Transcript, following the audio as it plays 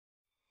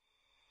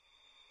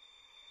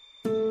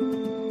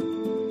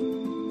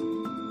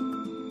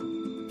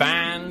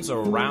fans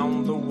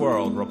around the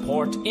world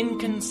report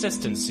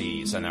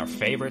inconsistencies in their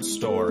favorite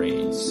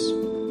stories.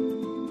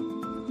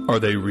 Are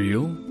they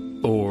real,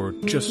 or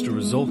just a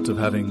result of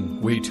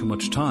having way too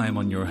much time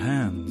on your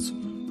hands?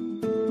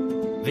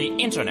 The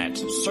internet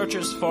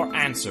searches for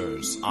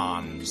answers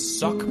on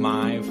Suck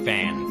My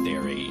Fan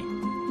Theory.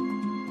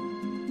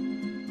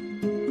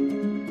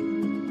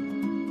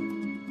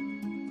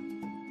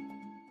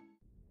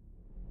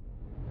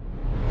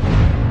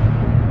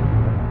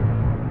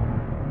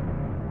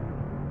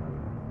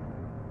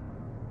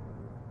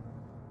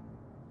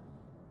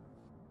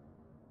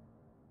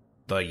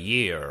 The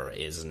year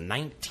is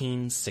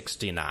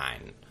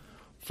 1969.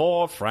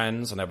 4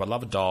 friends and their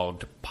beloved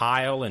dog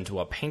pile into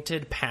a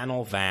painted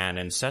panel van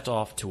and set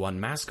off to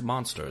unmask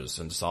monsters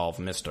and solve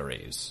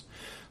mysteries.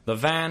 The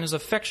van is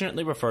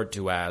affectionately referred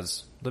to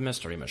as the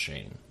Mystery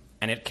Machine,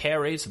 and it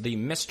carries the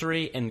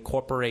Mystery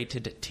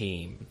Incorporated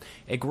team,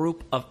 a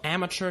group of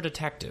amateur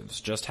detectives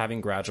just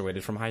having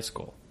graduated from high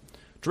school,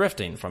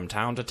 drifting from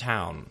town to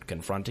town,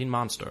 confronting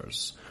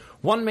monsters.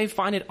 One may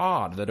find it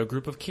odd that a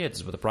group of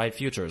kids with bright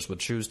futures would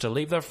choose to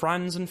leave their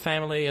friends and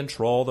family and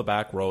troll the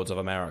back roads of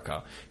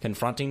America,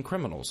 confronting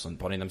criminals and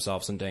putting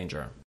themselves in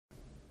danger.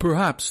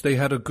 Perhaps they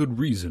had a good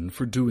reason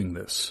for doing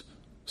this.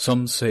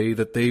 Some say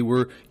that they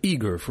were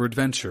eager for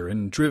adventure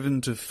and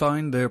driven to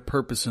find their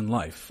purpose in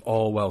life,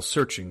 all while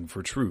searching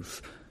for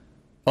truth.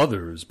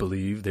 Others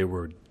believe they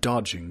were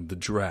dodging the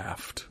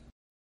draft.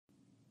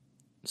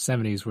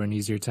 70s were an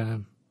easier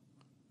time.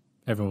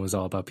 Everyone was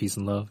all about peace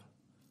and love.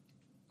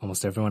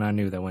 Almost everyone I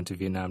knew that went to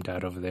Vietnam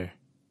died over there.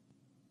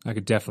 I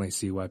could definitely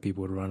see why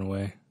people would run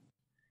away.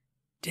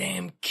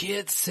 Damn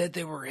kids said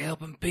they were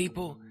helping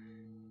people.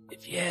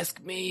 If you ask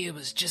me, it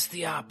was just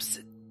the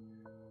opposite.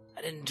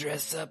 I didn't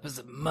dress up as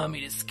a mummy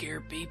to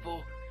scare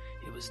people.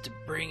 It was to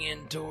bring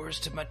in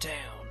tourists to my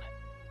town.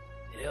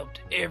 It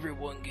helped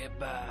everyone get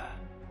by.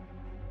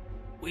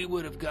 We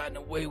would have gotten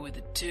away with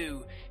it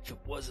too if it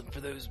wasn't for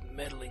those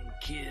meddling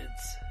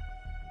kids.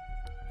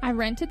 I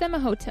rented them a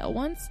hotel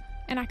once,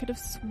 and I could have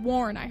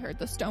sworn I heard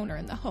the stoner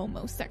and the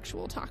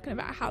homosexual talking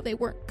about how they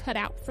weren't cut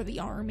out for the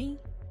army.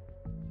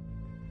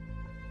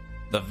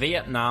 The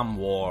Vietnam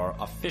War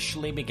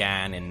officially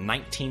began in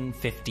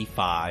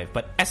 1955,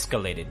 but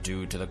escalated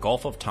due to the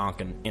Gulf of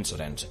Tonkin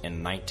incident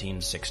in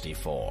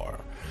 1964.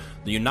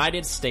 The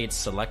United States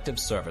Selective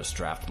Service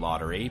Draft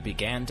Lottery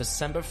began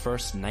December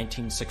 1st,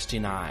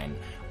 1969,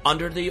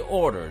 under the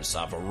orders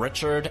of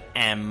Richard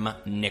M.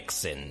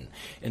 Nixon,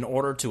 in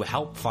order to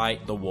help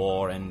fight the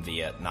war in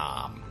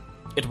Vietnam.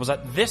 It was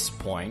at this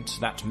point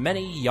that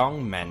many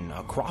young men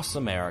across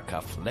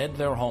America fled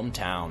their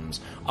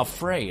hometowns,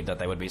 afraid that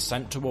they would be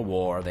sent to a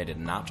war they did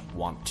not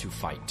want to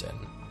fight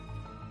in.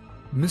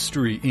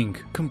 Mystery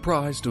Inc.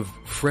 comprised of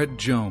Fred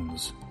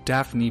Jones,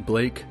 Daphne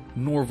Blake,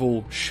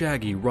 Norval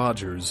Shaggy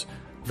Rogers,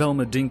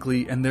 Velma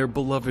Dinkley, and their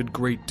beloved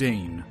Great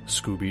Dane,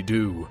 Scooby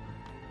Doo.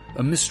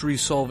 A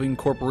mystery-solving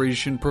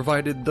corporation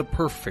provided the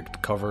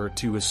perfect cover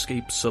to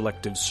escape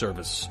selective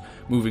service,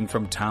 moving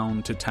from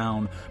town to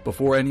town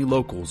before any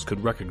locals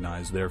could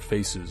recognize their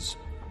faces.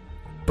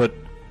 But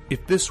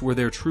if this were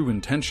their true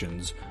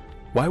intentions,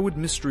 why would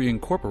Mystery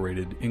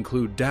Incorporated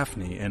include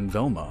Daphne and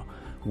Velma?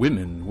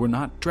 Women were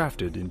not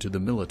drafted into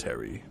the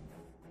military.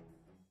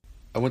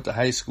 I went to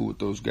high school with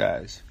those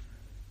guys.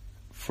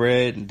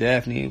 Fred and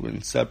Daphne were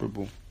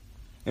inseparable.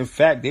 In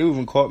fact, they were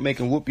even caught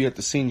making whoopee at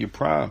the senior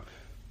prom.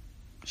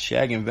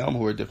 Shaggy and Velma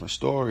were a different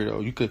story, though.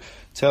 You could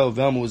tell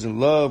Velma was in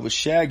love with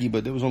Shaggy,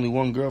 but there was only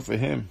one girl for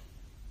him,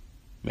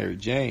 Mary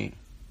Jane.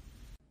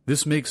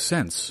 This makes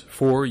sense.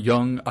 4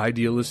 young,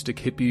 idealistic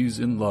hippies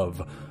in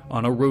love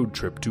on a road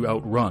trip to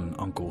outrun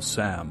Uncle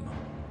Sam.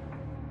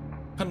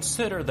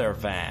 Consider their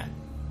van,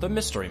 the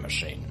Mystery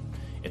Machine.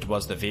 It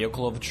was the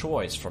vehicle of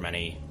choice for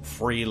many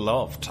free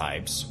love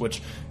types,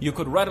 which you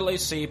could readily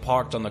see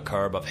parked on the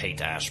curb of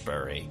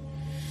Haight-Ashbury.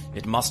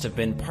 It must have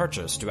been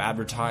purchased to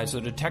advertise the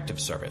detective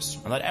service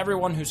and let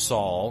everyone who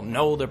saw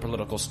know their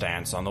political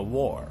stance on the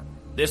war.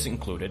 This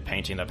included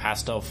painting the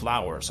pastel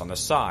flowers on the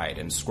side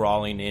and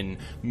scrawling in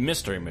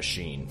Mystery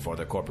Machine for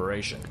the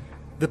corporation.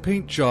 The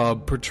paint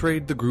job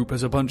portrayed the group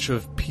as a bunch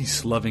of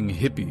peace-loving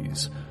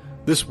hippies.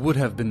 This would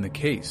have been the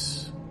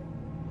case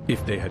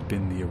if they had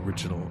been the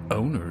original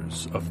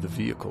owners of the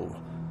vehicle.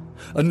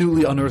 A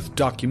newly unearthed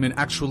document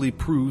actually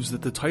proves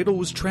that the title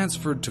was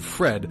transferred to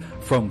Fred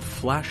from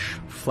Flash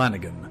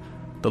Flanagan,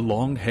 the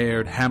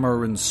long-haired,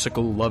 hammer and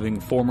sickle-loving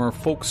former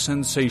folk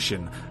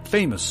sensation,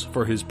 famous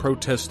for his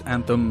protest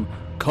anthem,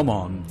 "Come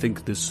On,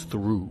 Think This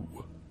Through."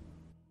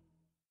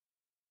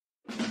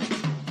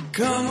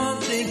 Come on,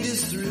 think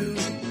this through,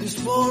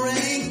 this war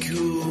ain't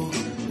cool.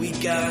 We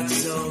got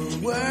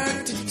some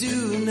work to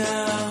do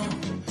now.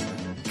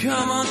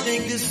 Come on,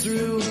 think this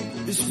through,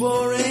 this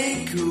war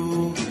ain't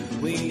cool.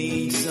 We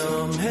need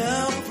some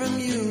help from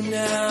you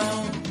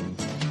now.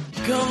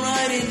 Come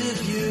right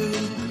into view,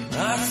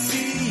 I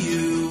see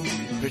you,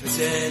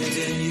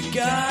 pretending you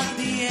got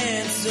the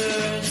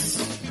answers.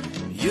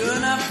 You're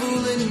not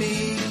fooling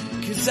me,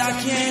 'cause I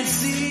can't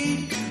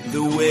see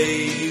the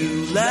way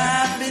you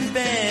laugh and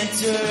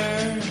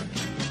banter.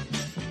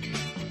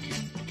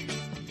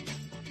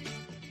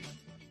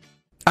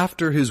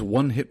 After his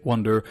one-hit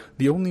wonder,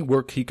 the only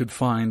work he could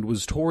find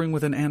was touring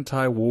with an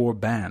anti-war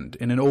band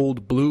in an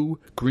old blue,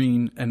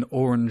 green, and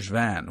orange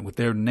van with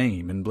their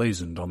name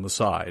emblazoned on the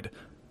side.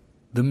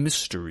 The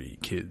Mystery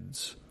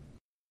Kids.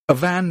 A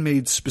van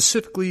made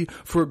specifically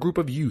for a group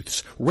of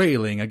youths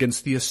railing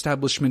against the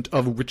establishment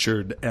of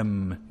Richard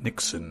M.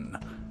 Nixon.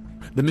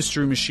 The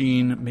Mystery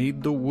Machine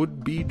made the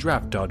would-be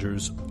draft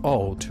dodgers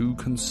all too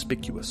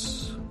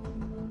conspicuous.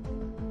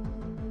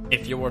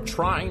 If you were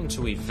trying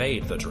to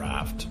evade the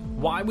draft,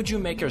 why would you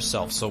make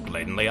yourself so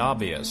blatantly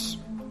obvious?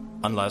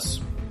 Unless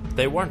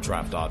they weren't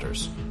draft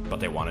dodgers, but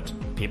they wanted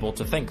people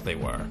to think they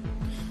were.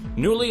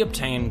 Newly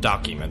obtained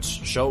documents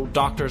show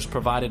doctors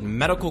provided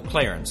medical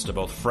clearance to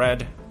both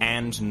Fred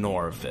and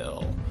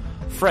Norville.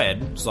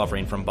 Fred,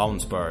 suffering from bone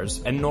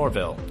spurs, and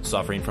Norville,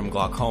 suffering from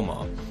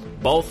glaucoma.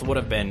 Both would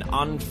have been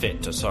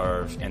unfit to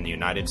serve in the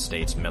United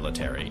States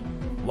military.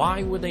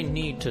 Why would they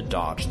need to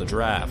dodge the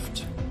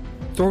draft?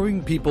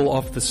 Throwing people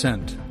off the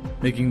scent,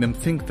 making them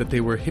think that they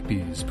were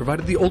hippies,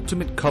 provided the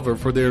ultimate cover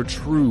for their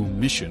true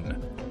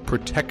mission,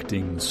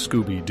 protecting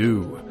Scooby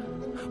Doo.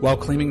 While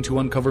claiming to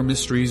uncover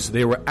mysteries,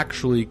 they were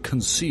actually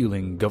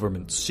concealing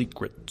government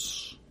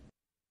secrets.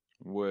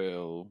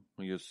 Well,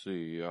 you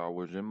see, I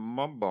was in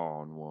my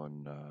barn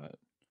one night.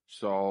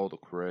 Saw the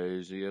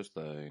craziest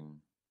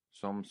thing.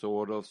 Some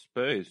sort of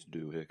space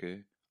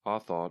doohickey I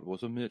thought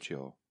was a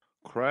Mitchell.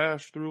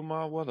 Crashed through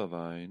my weather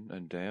vane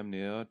and damn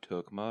near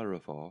took my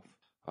roof off.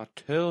 I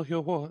tell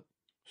you what,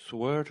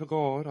 swear to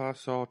God I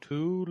saw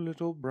 2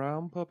 little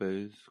brown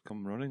puppies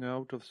come running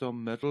out of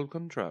some metal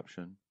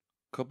contraption.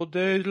 Couple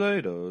days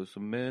later,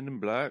 some men in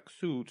black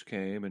suits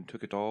came and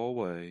took it all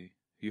away.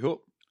 Yup,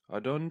 I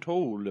done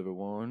told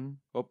everyone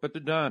up at the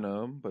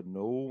diner, but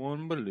no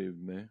one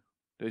believed me.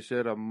 They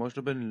said I must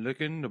have been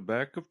licking the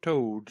back of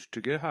toads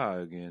to get high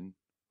again.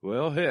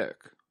 Well, heck,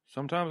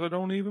 sometimes I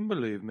don't even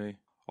believe me.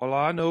 All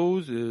I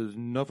knows is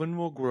nothing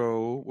will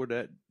grow where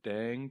that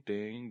dang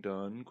thing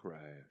done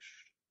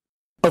crashed.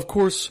 Of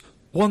course,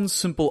 one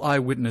simple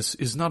eyewitness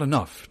is not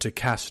enough to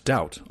cast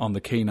doubt on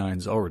the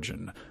canine's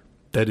origin.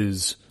 That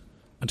is,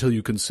 until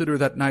you consider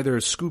that neither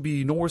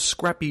Scooby nor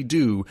Scrappy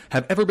Doo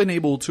have ever been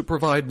able to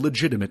provide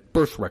legitimate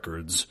birth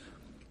records.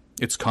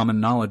 It's common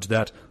knowledge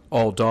that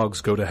all dogs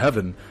go to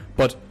heaven,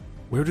 but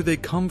where do they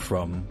come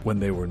from when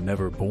they were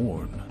never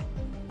born?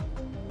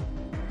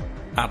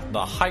 At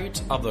the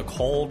height of the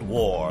Cold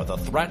War, the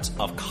threat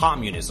of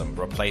communism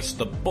replaced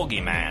the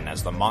boogeyman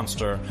as the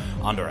monster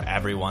under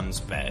everyone's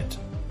bed.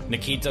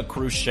 Nikita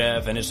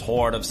Khrushchev and his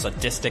horde of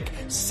sadistic,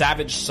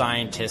 savage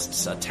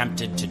scientists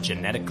attempted to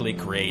genetically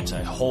create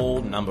a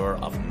whole number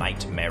of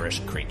nightmarish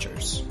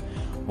creatures.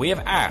 We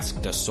have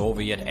asked a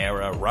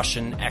Soviet-era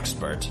Russian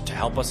expert to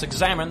help us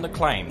examine the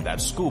claim that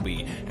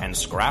Scooby and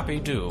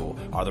Scrappy Doo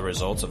are the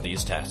results of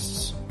these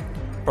tests.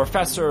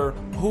 Professor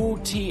Who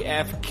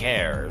TF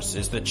Cares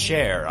is the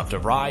chair of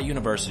DeVry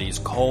University's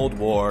Cold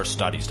War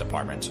Studies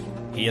Department.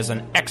 He is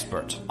an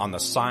expert on the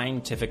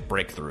scientific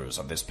breakthroughs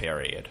of this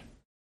period.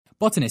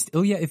 Botanist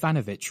Ilya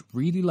Ivanovich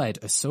really led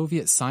a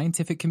Soviet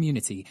scientific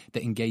community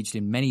that engaged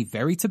in many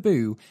very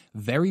taboo,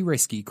 very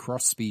risky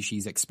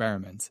cross-species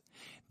experiments.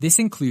 This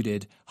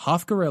included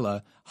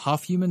half-gorilla,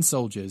 half-human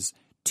soldiers,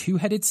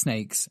 2-headed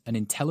snakes, and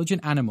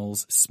intelligent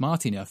animals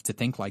smart enough to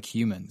think like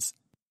humans.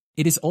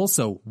 It is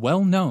also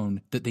well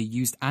known that they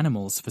used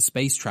animals for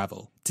space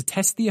travel to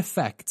test the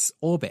effects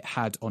orbit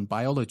had on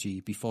biology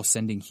before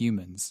sending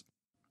humans.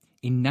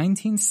 In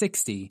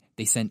 1960,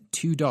 they sent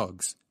 2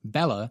 dogs,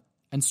 Bella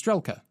and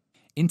Strelka,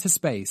 into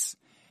space,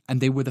 and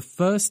they were the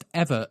first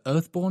ever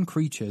Earthborn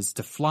creatures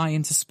to fly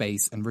into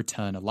space and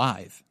return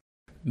alive.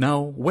 Now,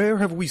 where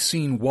have we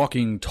seen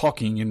walking,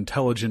 talking,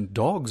 intelligent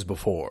dogs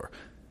before?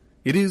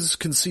 It is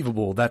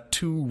conceivable that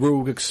 2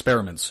 rogue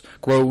experiments,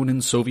 grown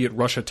in Soviet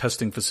Russia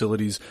testing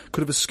facilities,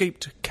 could have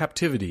escaped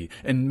captivity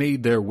and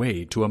made their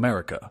way to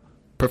America.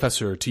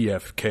 Professor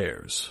T.F.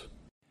 Cares.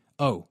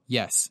 Oh,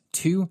 yes,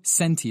 2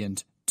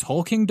 sentient,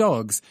 talking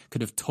dogs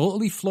could have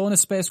totally flown a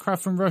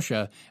spacecraft from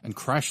Russia and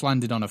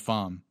crash-landed on a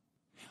farm.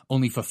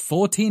 Only for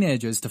 4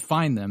 teenagers to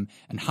find them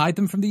and hide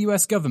them from the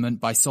US government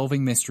by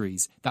solving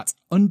mysteries. That's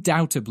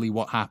undoubtedly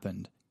what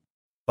happened.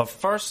 The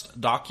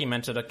first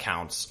documented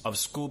accounts of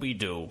Scooby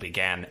Doo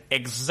began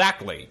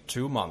exactly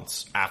 2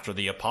 months after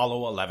the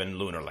Apollo 11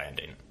 lunar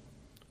landing.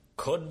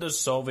 Could the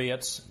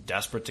Soviets,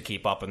 desperate to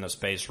keep up in the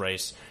space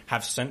race,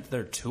 have sent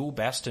their 2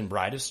 best and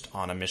brightest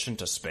on a mission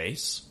to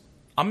space?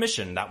 A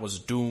mission that was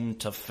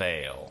doomed to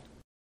fail.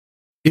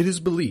 It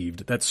is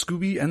believed that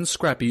Scooby and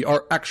Scrappy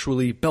are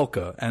actually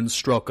Belka and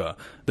Strelka,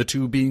 the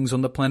 2 beings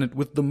on the planet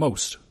with the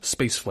most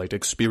spaceflight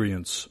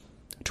experience.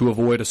 To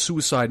avoid a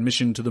suicide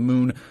mission to the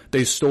moon,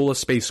 they stole a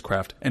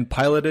spacecraft and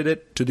piloted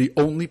it to the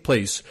only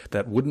place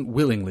that wouldn't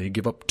willingly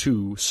give up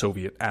 2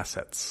 Soviet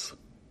assets.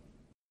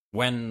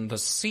 When the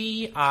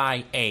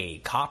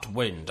CIA caught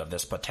wind of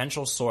this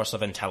potential source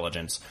of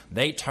intelligence,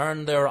 they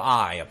turned their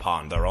eye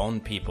upon their own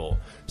people,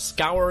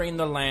 scouring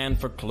the land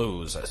for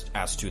clues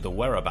as to the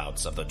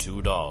whereabouts of the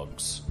 2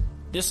 dogs.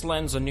 This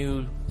lends a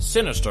new,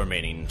 sinister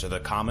meaning to the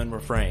common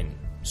refrain,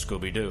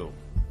 Scooby Doo.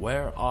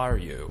 where are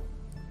you?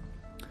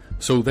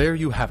 So there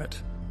you have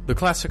it. The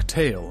classic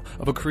tale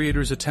of a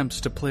creator's attempts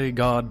to play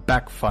God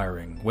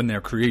backfiring when their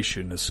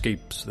creation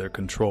escapes their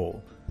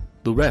control.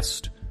 The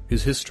rest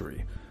is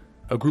history.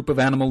 A group of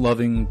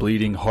animal-loving,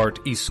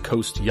 bleeding-heart East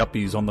Coast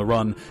yuppies on the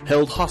run,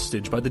 held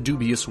hostage by the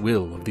dubious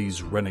will of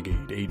these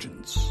renegade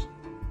agents.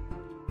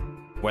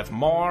 With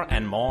more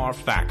and more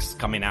facts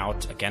coming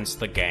out against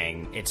the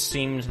gang, it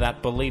seemed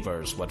that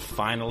believers would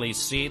finally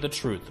see the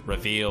truth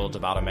revealed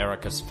about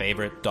America's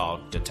favorite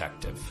dog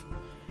detective.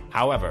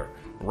 However,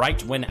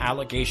 right when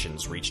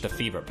allegations reached a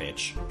fever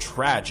pitch,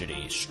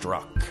 tragedy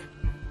struck.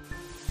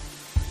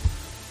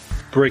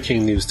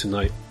 Breaking news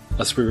tonight,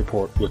 as we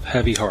report with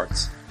heavy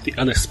hearts the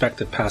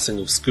unexpected passing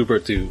of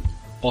Scooby Doo,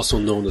 also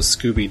known as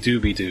Scooby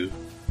Doo.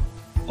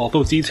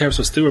 Although details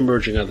are still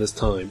emerging at this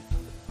time,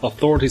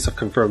 authorities have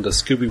confirmed that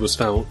Scooby was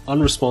found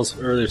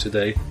unresponsive earlier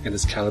today in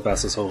his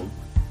Calabasas home.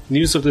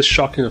 News of this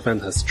shocking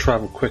event has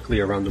traveled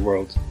quickly around the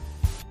world.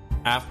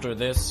 After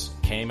this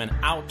came an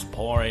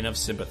outpouring of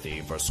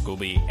sympathy for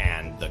Scooby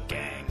and the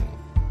gang.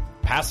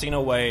 Passing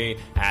away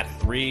at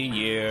 3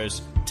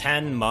 years,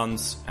 10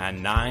 months,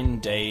 and 9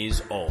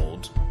 days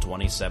old,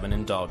 27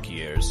 in dog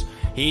years,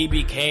 he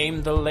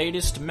became the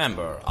latest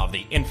member of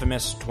the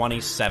infamous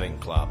 27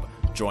 Club,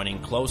 joining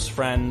close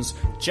friends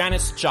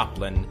Janis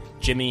Joplin,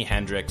 Jimi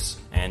Hendrix,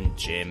 and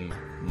Jim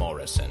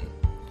Morrison.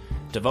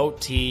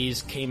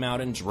 Devotees came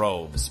out in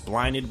droves,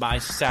 blinded by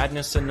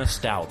sadness and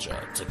nostalgia,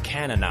 to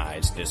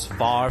canonize this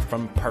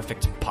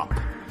far-from-perfect pup.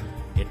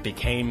 It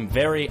became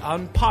very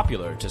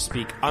unpopular to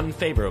speak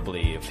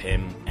unfavorably of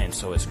him, and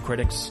so his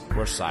critics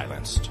were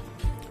silenced.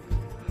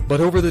 But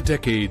over the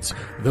decades,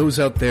 those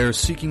out there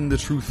seeking the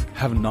truth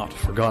have not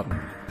forgotten.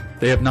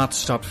 They have not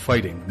stopped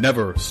fighting,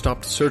 never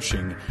stopped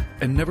searching,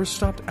 and never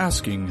stopped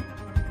asking,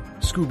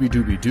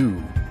 Scooby-Dooby-Doo,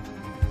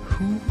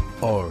 who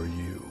are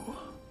you?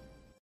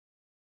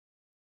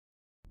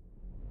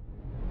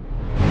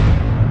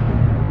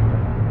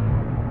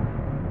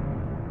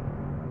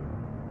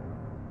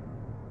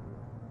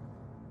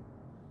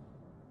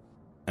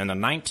 In the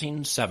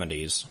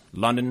 1970s,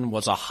 London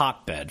was a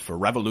hotbed for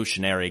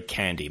revolutionary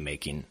candy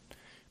making.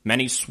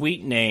 Many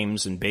sweet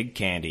names in big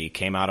candy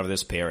came out of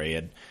this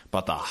period,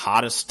 but the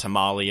hottest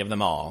tamale of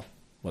them all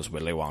was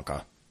Willy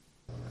Wonka.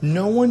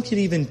 No one could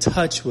even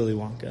touch Willy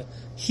Wonka.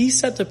 He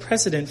set the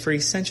precedent for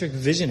eccentric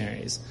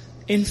visionaries.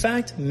 In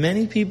fact,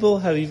 many people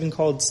have even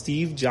called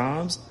Steve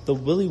Jobs the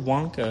Willy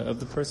Wonka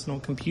of the personal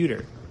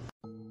computer.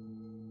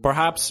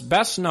 Perhaps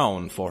best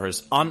known for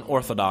his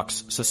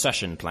unorthodox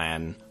secession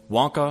plan,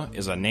 Wonka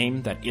is a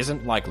name that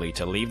isn't likely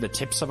to leave the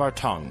tips of our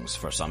tongues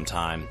for some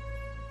time.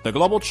 The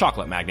global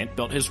chocolate magnate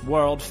built his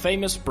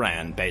world-famous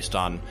brand based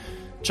on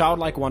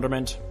childlike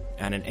wonderment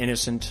and an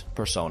innocent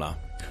persona.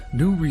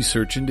 New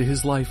research into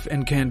his life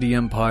and candy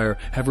empire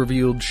have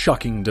revealed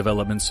shocking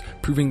developments,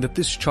 proving that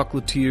this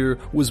chocolatier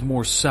was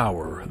more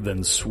sour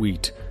than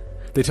sweet.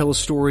 They tell a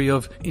story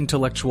of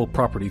intellectual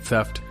property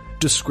theft,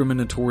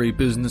 discriminatory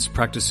business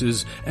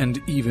practices,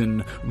 and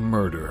even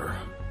murder.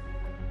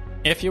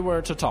 If you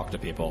were to talk to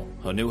people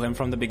who knew him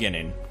from the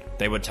beginning,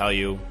 they would tell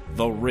you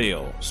the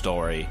real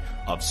story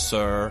of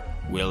Sir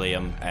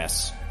William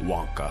S.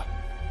 Wonka.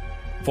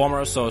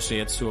 Former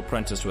associates who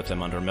apprenticed with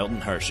him under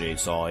Milton Hershey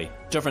saw a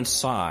different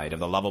side of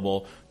the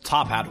lovable,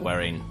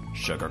 top-hat-wearing,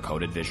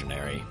 sugar-coated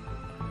visionary.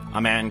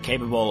 A man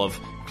capable of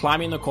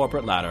climbing the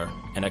corporate ladder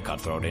in a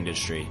cutthroat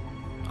industry.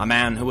 A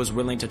man who was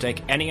willing to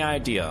take any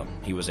idea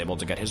he was able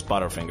to get his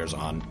butterfingers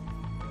on.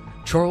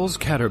 Charles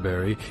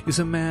Catterberry is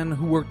a man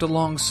who worked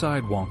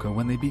alongside Wonka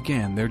when they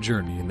began their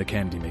journey in the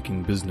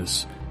candy-making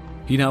business.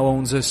 He now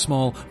owns a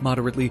small,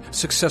 moderately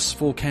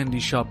successful candy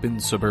shop in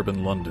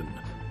suburban London.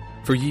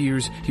 For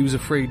years, he was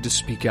afraid to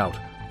speak out.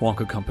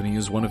 Wonka Company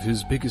is one of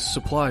his biggest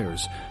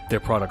suppliers, their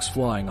products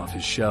flying off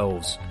his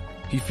shelves.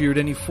 He feared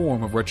any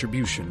form of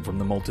retribution from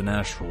the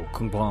multinational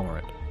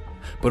conglomerate.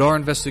 But our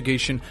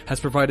investigation has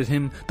provided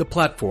him the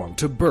platform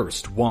to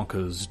burst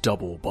Wonka's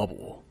double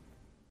bubble.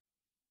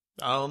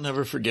 I'll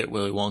never forget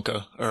Willy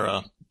Wonka,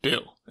 or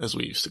Bill, as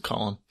we used to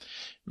call him.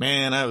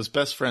 Man, I was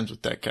best friends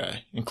with that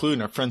guy,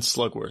 including our friend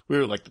Slugworth. We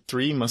were like the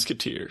Three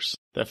Musketeers.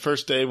 That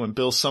first day when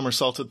Bill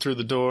somersaulted through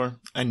the door,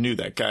 I knew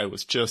that guy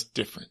was just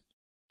different.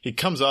 He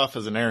comes off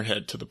as an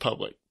airhead to the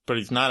public, but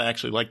he's not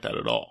actually like that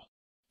at all.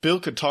 Bill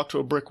could talk to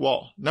a brick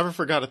wall, never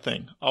forgot a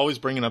thing, always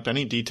bringing up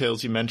any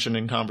details you mentioned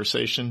in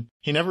conversation.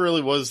 He never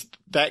really was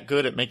that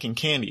good at making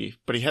candy,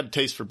 but he had a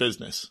taste for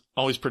business,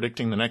 always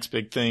predicting the next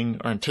big thing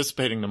or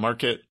anticipating the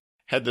market.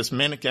 Had this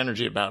manic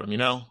energy about him, you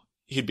know?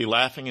 He'd be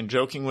laughing and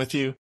joking with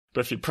you,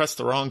 but if you pressed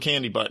the wrong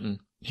candy button,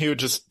 he would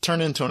just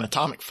turn into an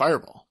atomic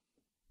fireball.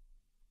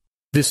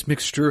 This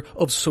mixture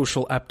of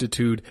social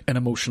aptitude and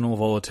emotional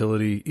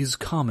volatility is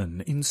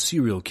common in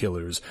serial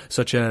killers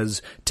such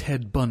as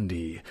Ted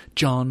Bundy,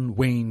 John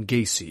Wayne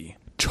Gacy,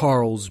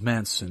 Charles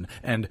Manson,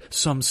 and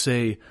some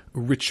say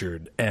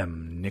Richard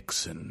M.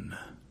 Nixon.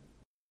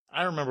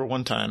 I remember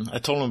one time I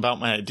told him about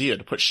my idea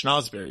to put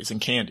schnozberries in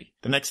candy.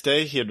 The next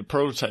day he had a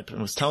prototype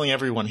and was telling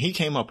everyone he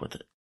came up with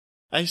it.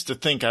 I used to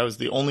think I was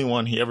the only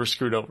one he ever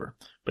screwed over,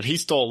 but he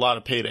stole a lot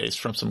of paydays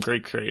from some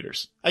great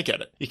creators. I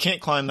get it. You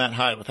can't climb that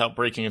high without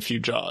breaking a few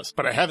jaws,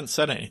 but I haven't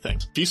said anything.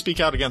 If you speak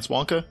out against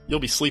Wonka, you'll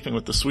be sleeping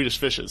with the sweetest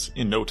fishes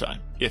in no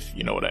time, if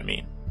you know what I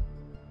mean.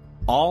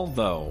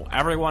 Although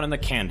everyone in the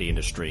candy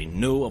industry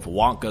knew of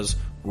Wonka's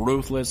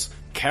ruthless,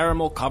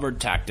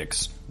 caramel-covered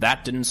tactics,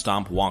 that didn't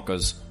stop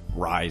Wonka's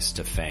rise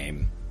to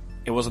fame.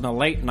 It was in the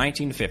late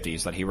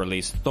 1950s that he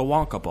released the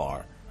Wonka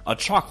Bar, a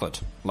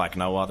chocolate like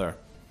no other.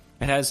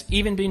 It has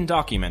even been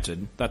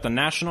documented that the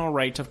national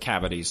rate of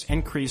cavities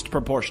increased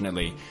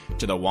proportionately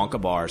to the Wonka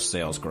Bar's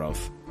sales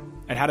growth.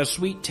 It had a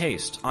sweet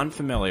taste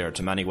unfamiliar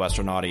to many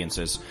Western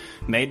audiences,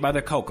 made by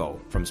the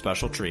cocoa from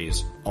special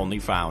trees only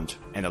found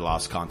in the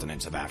lost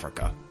continents of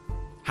Africa.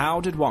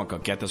 How did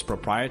Wonka get this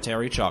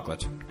proprietary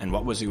chocolate, and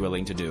what was he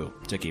willing to do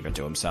to keep it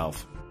to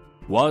himself?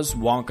 Was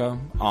Wonka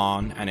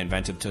on an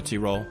inventive Tootsie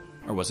Roll,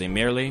 or was he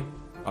merely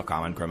a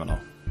common criminal?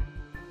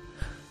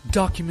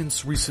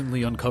 Documents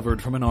recently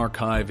uncovered from an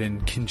archive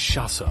in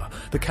Kinshasa,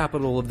 the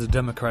capital of the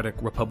Democratic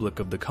Republic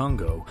of the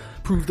Congo,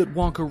 prove that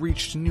Wonka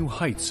reached new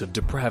heights of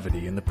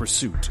depravity in the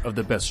pursuit of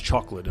the best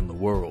chocolate in the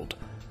world.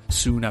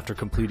 Soon after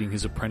completing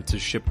his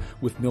apprenticeship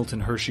with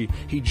Milton Hershey,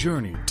 he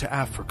journeyed to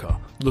Africa,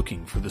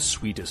 looking for the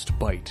sweetest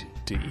bite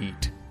to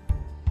eat.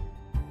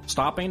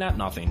 Stopping at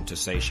nothing to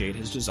satiate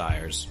his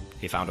desires,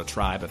 he found a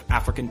tribe of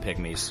African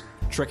pygmies,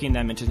 tricking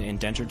them into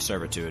indentured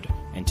servitude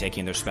and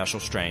taking their special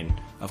strain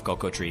of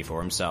cocoa tree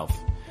for himself,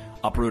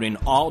 uprooting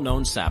all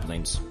known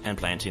saplings and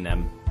planting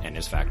them in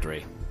his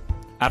factory.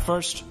 At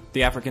first,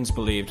 the Africans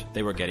believed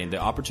they were getting the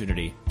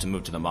opportunity to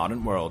move to the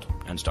modern world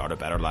and start a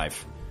better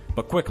life.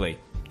 But quickly,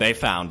 they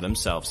found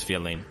themselves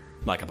feeling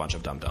like a bunch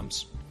of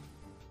dum-dums.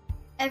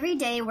 Every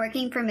day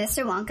working for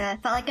Mr.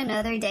 Wonka felt like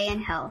another day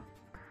in hell.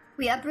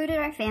 We uprooted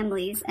our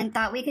families and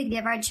thought we could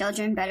give our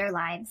children better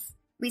lives.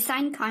 We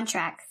signed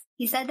contracts.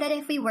 He said that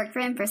if we worked for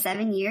him for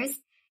 7 years,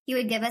 he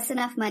would give us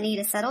enough money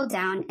to settle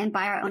down and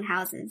buy our own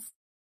houses.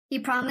 He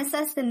promised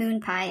us the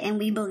moon pie, and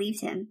we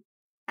believed him.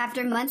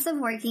 After months of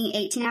working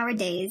 18-hour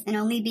days and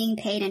only being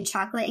paid in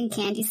chocolate and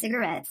candy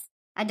cigarettes,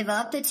 I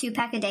developed a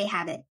 2-pack-a-day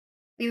habit.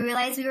 We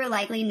realized we were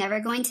likely never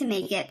going to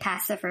make it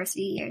past the first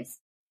few years.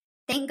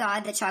 Thank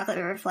God the chocolate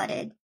river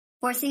flooded,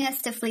 forcing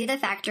us to flee the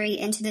factory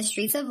into the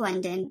streets of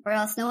London, or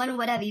else no one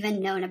would have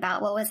even known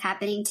about what was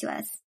happening to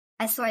us.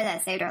 I swear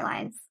that saved our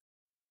lives.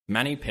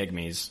 Many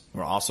pygmies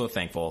were also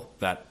thankful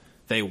that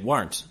they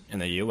weren't in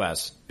the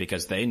U.S.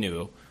 because they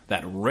knew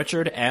that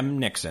Richard M.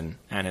 Nixon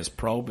and his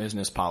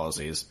pro-business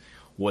policies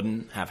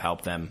wouldn't have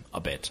helped them a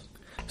bit.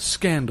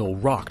 Scandal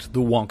rocked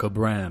the Wonka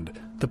brand.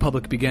 The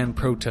public began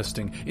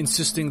protesting,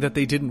 insisting that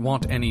they didn't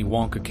want any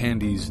Wonka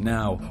candies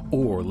now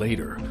or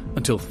later,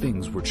 until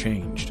things were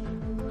changed.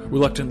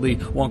 Reluctantly,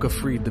 Wonka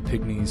freed the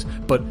pygmies,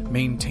 but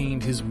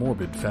maintained his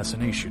morbid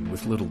fascination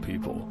with little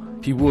people.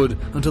 He would,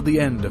 until the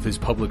end of his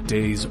public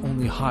days,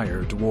 only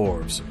hire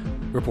dwarves.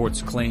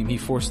 Reports claim he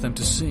forced them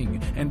to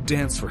sing and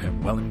dance for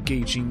him while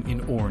engaging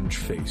in orange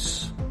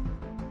face.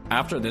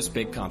 After this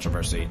big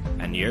controversy,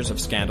 and years of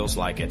scandals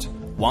like it,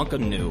 Wonka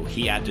knew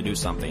he had to do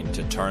something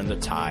to turn the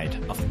tide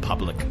of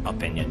public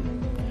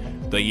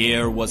opinion. The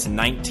year was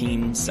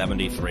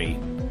 1973.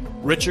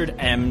 Richard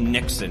M.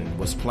 Nixon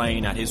was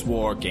playing at his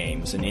war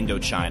games in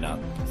Indochina,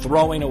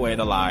 throwing away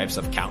the lives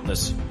of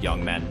countless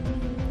young men.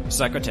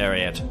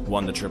 Secretariat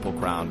won the Triple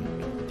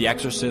Crown. The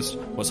Exorcist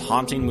was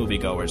haunting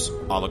moviegoers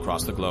all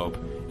across the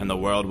globe, and the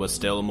world was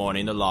still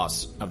mourning the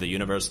loss of the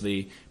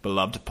universally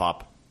beloved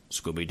pup,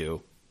 Scooby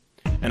Doo.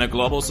 In a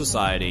global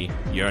society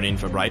yearning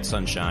for bright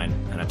sunshine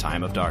and a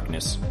time of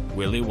darkness,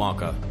 Willy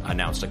Wonka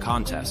announced a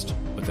contest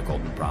with the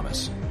Golden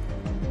Promise.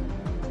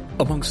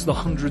 Amongst the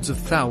hundreds of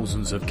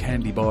thousands of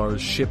candy bars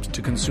shipped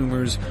to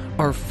consumers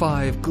are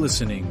 5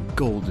 glistening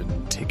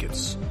golden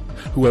tickets.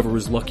 Whoever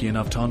is lucky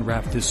enough to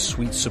unwrap this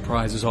sweet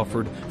surprise is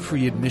offered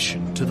free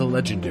admission to the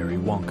legendary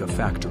Wonka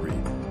factory.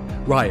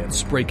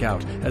 Riots break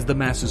out as the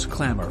masses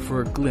clamor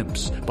for a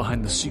glimpse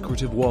behind the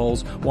secretive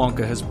walls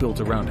Wonka has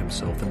built around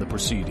himself in the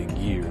preceding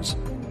years.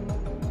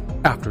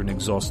 After an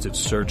exhaustive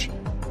search,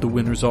 the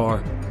winners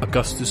are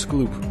Augustus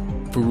Gloop,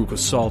 Veruca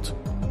Salt,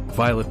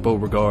 Violet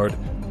Beauregard,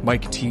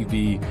 Mike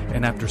TV,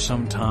 and after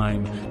some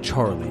time,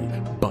 Charlie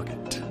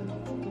Bucket.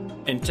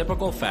 In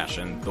typical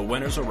fashion, the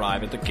winners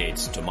arrive at the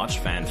gates to much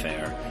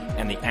fanfare,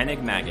 and the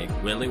enigmatic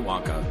Willy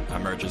Wonka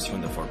emerges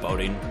from the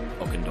foreboding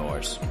oaken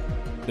doors.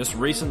 This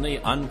recently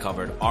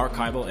uncovered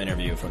archival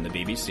interview from the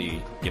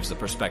BBC gives the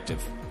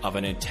perspective of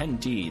an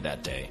attendee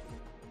that day.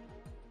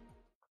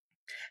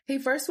 He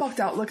first walked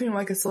out looking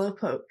like a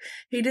slowpoke.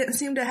 He didn't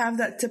seem to have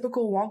that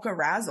typical Wonka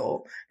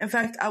razzle. In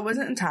fact, I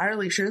wasn't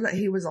entirely sure that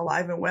he was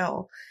alive and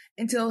well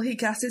until he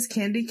cast his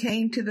candy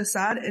cane to the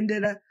side and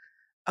did a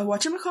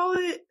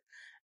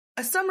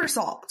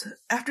somersault.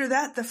 After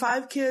that, the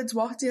 5 kids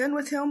walked in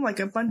with him like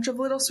a bunch of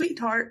little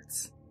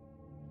sweethearts.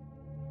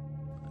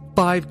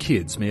 5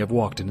 kids may have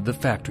walked into the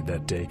factory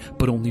that day,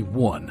 but only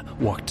one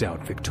walked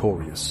out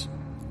victorious.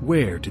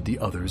 Where did the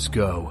others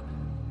go?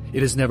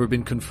 It has never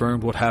been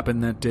confirmed what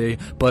happened that day,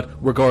 but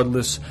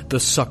regardless, the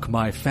Suck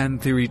My Fan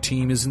Theory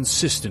team is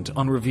insistent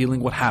on revealing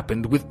what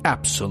happened with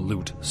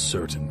absolute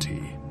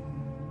certainty.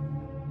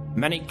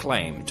 Many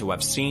claim to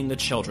have seen the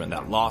children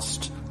that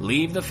lost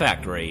leave the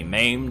factory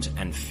maimed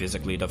and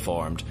physically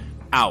deformed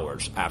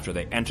hours after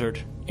they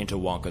entered into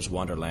Wonka's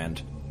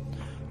Wonderland.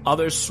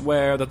 Others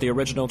swear that the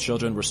original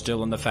children were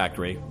still in the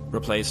factory,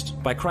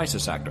 replaced by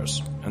crisis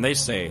actors, and they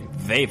say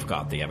they've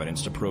got the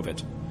evidence to prove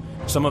it.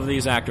 Some of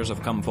these actors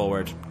have come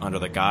forward under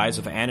the guise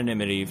of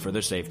anonymity for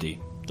their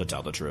safety to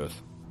tell the truth.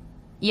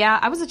 Yeah,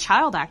 I was a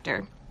child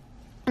actor.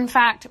 In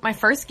fact, my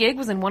first gig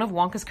was in one of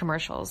Wonka's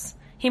commercials.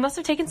 He must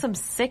have taken some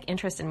sick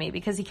interest in me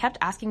because he kept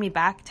asking me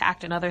back to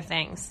act in other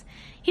things.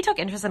 He took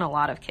interest in a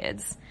lot of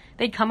kids.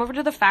 They'd come over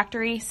to the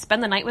factory,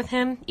 spend the night with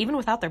him, even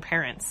without their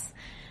parents.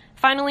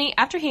 Finally,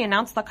 after he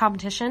announced the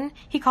competition,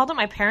 he called up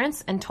my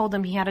parents and told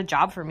them he had a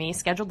job for me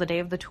scheduled the day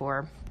of the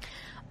tour.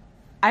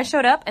 I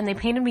showed up and they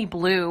painted me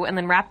blue and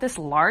then wrapped this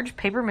large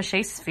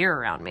papier-mâché sphere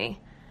around me.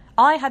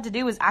 All I had to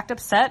do was act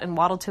upset and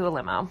waddle to a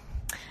limo.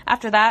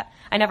 After that,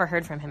 I never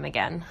heard from him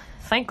again.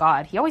 Thank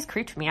God, he always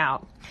creeped me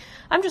out.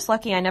 I'm just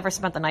lucky I never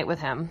spent the night with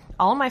him.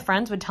 All of my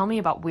friends would tell me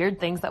about weird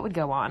things that would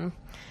go on.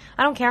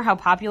 I don't care how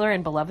popular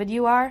and beloved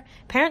you are,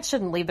 parents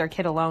shouldn't leave their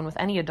kid alone with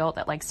any adult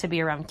that likes to be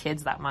around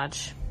kids that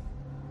much.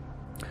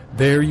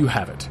 There you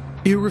have it.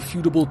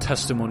 Irrefutable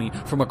testimony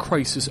from a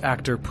crisis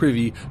actor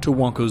privy to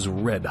Wonka's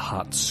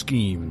red-hot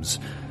schemes.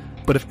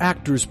 But if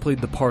actors played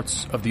the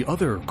parts of the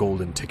other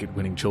golden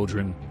ticket-winning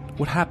children,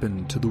 what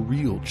happened to the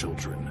real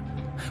children?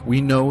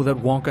 We know that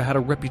Wonka had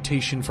a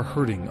reputation for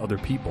hurting other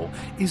people.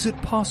 Is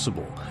it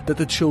possible that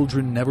the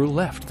children never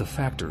left the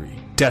factory,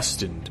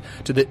 destined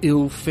to the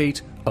ill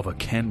fate of a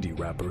candy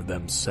wrapper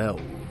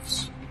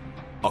themselves?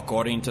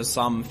 According to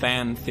some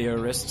fan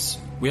theorists,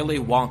 Willy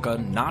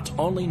Wonka not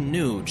only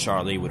knew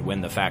Charlie would win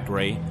the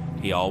factory,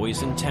 he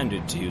always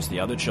intended to use the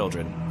other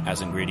children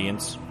as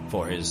ingredients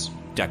for his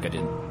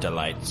decadent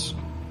delights.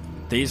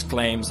 These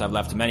claims have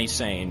left many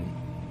saying,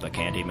 the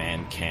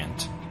Candyman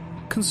can't.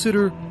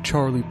 Consider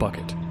Charlie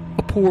Bucket,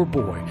 a poor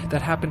boy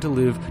that happened to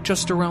live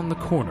just around the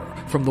corner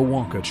from the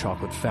Wonka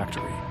chocolate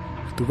factory.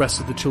 The rest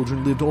of the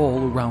children lived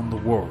all around the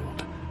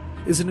world.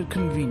 Isn't it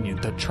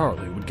convenient that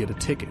Charlie would get a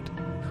ticket?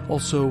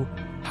 Also,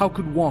 how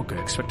could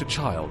Wonka expect a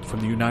child from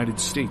the United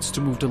States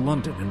to move to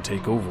London and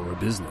take over a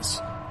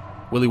business?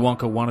 Willy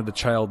Wonka wanted a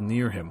child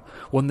near him,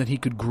 one that he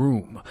could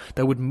groom,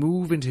 that would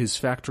move into his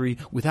factory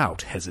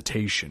without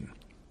hesitation.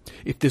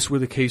 If this were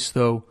the case,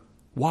 though,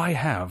 why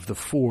have the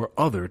 4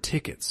 other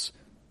tickets?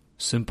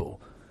 Simple.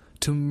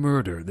 To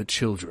murder the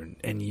children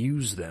and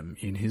use them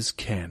in his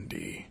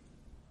candy.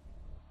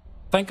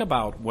 Think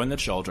about when the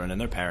children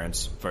and their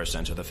parents first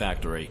enter the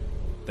factory.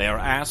 They are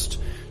asked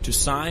to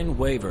sign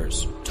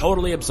waivers,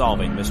 totally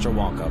absolving Mr.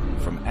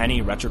 Wonka from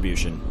any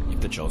retribution if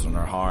the children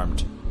are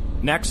harmed.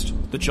 Next,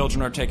 the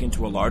children are taken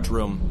to a large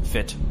room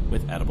fit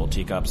with edible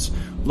teacups,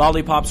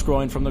 lollipops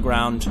growing from the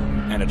ground,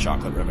 and a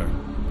chocolate river.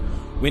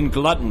 When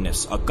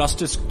gluttonous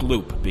Augustus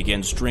Gloop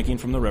begins drinking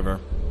from the river,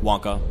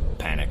 Wonka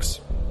panics.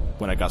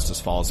 When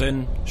Augustus falls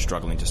in,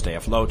 struggling to stay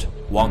afloat,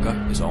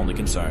 Wonka is only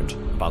concerned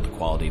about the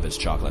quality of his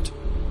chocolate.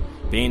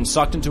 Being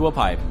sucked into a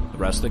pipe, the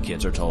rest of the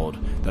kids are told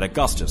that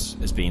Augustus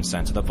is being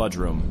sent to the fudge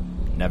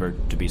room, never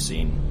to be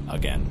seen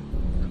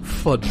again.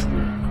 Fudge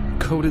room,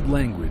 coded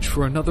language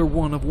for another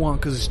one of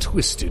Wonka's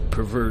twisted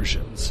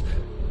perversions.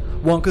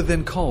 Wonka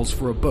then calls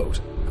for a boat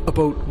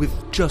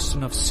with just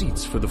enough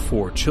seats for the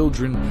 4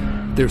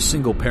 children, their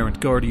single-parent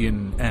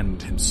guardian,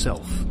 and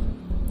himself.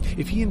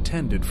 If he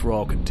intended for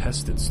all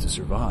contestants to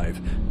survive,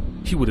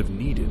 he would have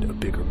needed a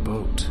bigger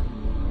boat.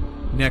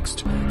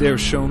 Next, they are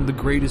shown the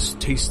greatest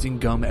tasting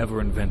gum ever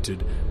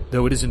invented,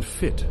 though it isn't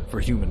fit for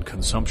human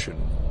consumption.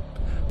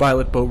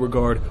 Violet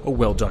Beauregard, a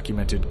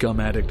well-documented gum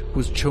addict,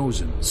 was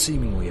chosen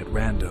seemingly at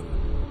random.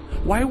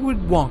 Why would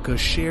Wonka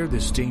share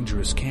this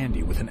dangerous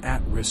candy with an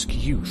at-risk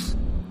youth?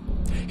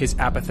 His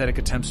apathetic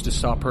attempts to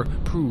stop her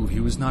prove he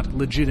was not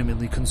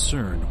legitimately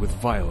concerned with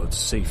Violet's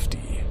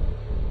safety.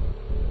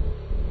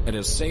 It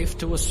is safe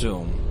to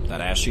assume that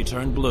as she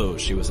turned blue,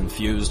 she was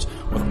infused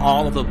with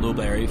all of the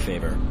blueberry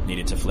flavor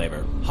needed to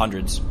flavor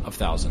hundreds of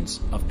thousands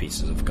of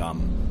pieces of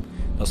gum.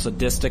 The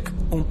sadistic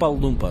Oompa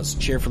Loompas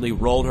cheerfully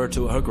rolled her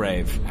to her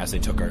grave as they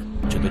took her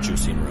to the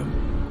juicing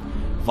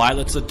room.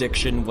 Violet's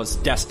addiction was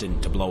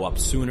destined to blow up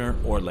sooner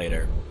or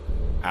later.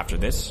 After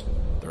this,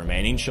 the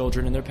remaining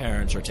children and their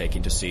parents are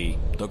taken to see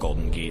the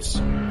Golden Geese.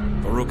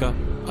 Veruca,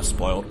 a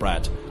spoiled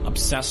brat,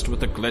 obsessed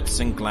with the glitz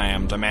and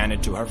glam,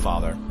 demanded to her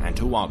father and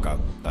to Wonka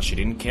that she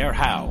didn't care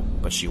how,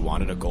 but she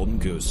wanted a golden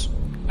goose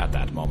at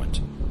that moment.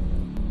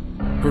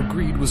 Her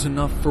greed was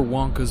enough for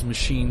Wonka's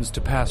machines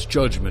to pass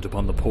judgment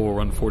upon the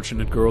poor,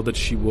 unfortunate girl that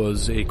she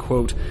was a,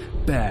 quote,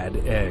 bad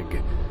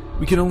egg.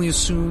 We can only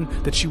assume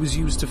that she was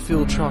used to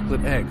fill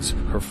chocolate eggs,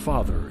 her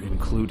father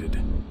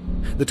included.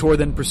 The tour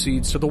then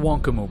proceeds to the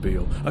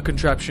Wonka-mobile, a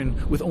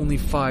contraption with only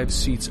 5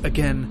 seats,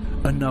 again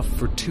enough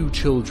for 2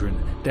 children,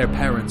 their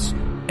parents,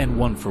 and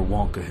one for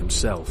Wonka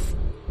himself.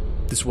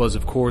 This was,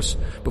 of course,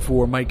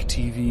 before Mike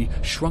TV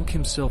shrunk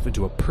himself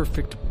into a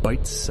perfect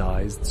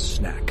bite-sized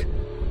snack.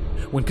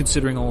 When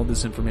considering all of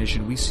this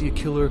information, we see a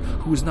killer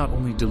who is not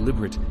only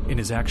deliberate in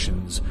his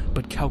actions,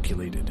 but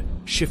calculated,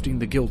 shifting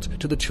the guilt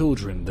to the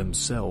children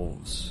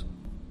themselves.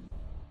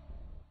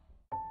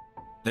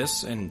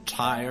 This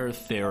entire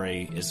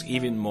theory is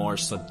even more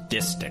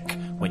sadistic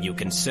when you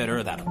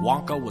consider that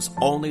Wonka was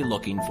only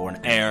looking for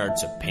an heir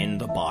to pin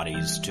the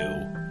bodies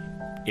to.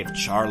 If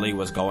Charlie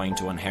was going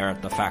to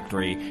inherit the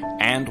factory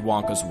and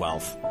Wonka's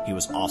wealth, he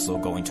was also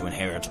going to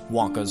inherit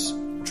Wonka's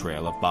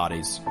trail of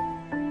bodies.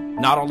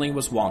 Not only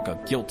was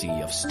Wonka guilty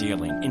of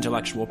stealing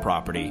intellectual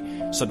property,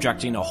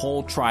 subjecting a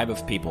whole tribe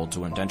of people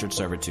to indentured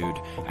servitude,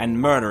 and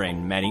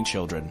murdering many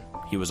children,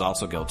 he was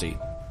also guilty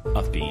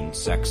of being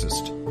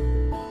sexist.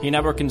 He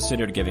never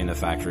considered giving the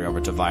factory over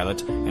to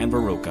Violet and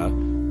Veruca.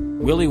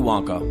 Willy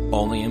Wonka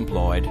only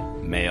employed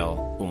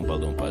male Oompa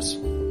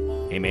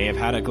Loompas. He may have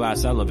had a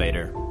glass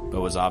elevator, but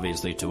was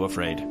obviously too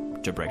afraid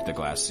to break the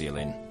glass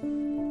ceiling.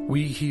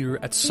 We here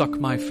at Suck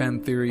My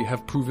Fan Theory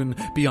have proven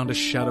beyond a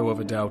shadow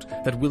of a doubt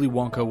that Willy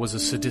Wonka was a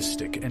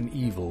sadistic and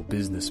evil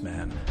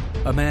businessman.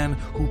 A man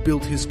who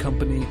built his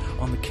company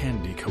on the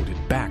candy-coated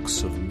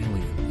backs of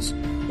millions.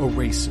 A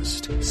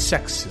racist,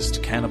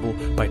 sexist cannibal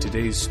by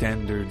today's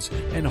standards,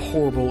 and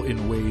horrible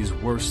in ways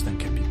worse than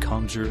can be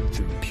conjured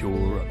through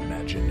pure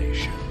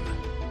imagination.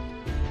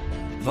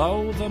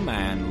 Though the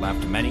man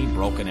left many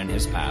broken in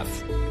his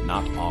path,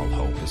 not all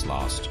hope is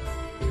lost.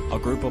 A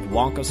group of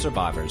Wonka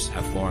survivors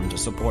have formed a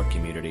support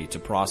community to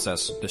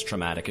process this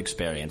traumatic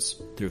experience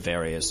through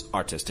various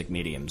artistic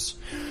mediums,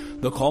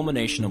 the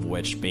culmination of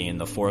which being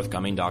the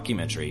forthcoming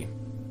documentary,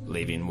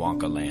 Leaving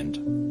Wonka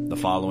Land. The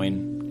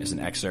following is an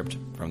excerpt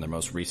from their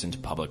most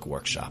recent public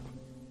workshop.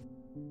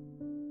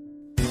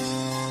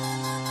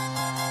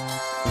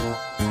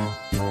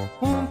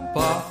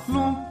 Oompa,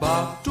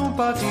 loompa,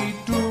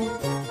 doompa-dee-doo.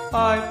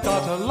 I've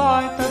got a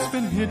lie that's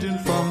been hidden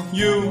from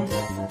you.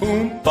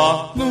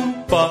 Oompa,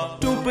 loompa,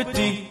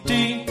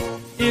 doompa-dee-dee.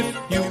 If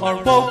you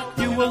are woke,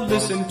 you will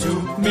listen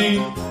to me.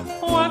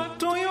 What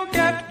do you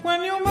get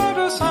when you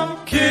murder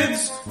some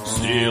kids?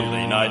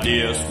 Stealing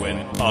ideas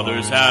when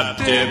others have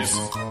dibs.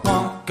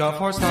 Wonka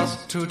forced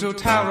us to do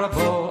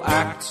terrible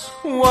acts.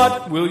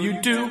 What will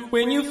you do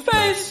when you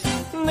face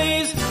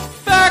these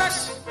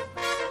facts?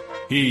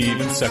 He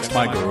even sexed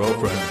my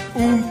girlfriend.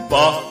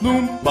 Oompa,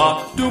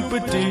 loompa,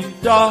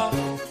 doompa-dee-da.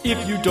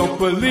 If you don't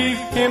believe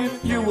him,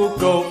 you will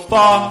go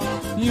far.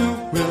 You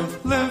will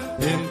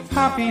live in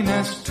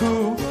happiness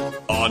too.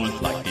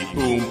 Unlike the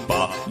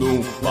Oompa,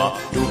 Loompa,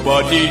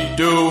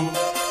 Doompa-dee-doo.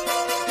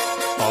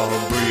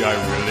 Aubrey, I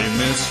really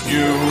miss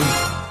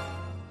you.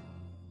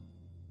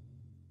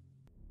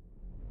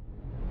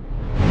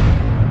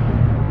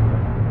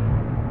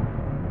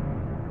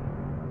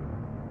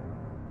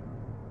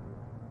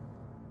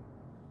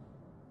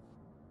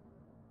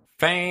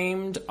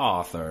 Famed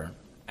author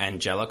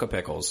Angelica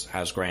Pickles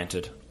has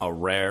granted a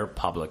rare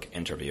public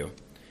interview.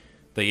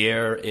 The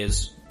year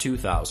is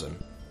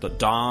 2000, the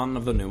dawn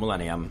of the new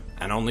millennium,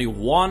 and only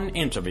one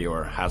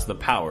interviewer has the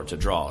power to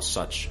draw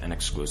such an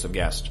exclusive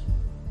guest.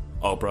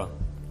 Oprah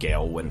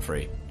Gail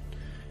Winfrey.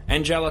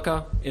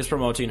 Angelica is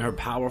promoting her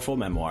powerful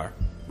memoir,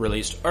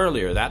 released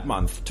earlier that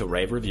month to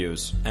rave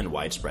reviews and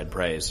widespread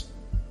praise.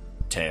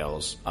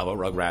 Tales of a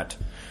Rugrat,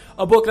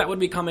 a book that would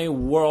become a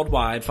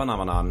worldwide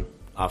phenomenon.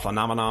 A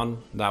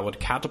phenomenon that would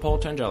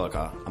catapult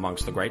Angelica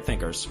amongst the great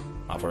thinkers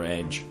of her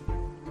age.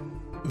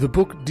 The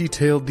book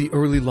detailed the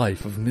early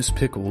life of Miss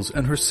Pickles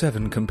and her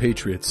 7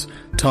 compatriots,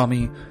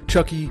 Tommy,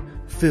 Chucky,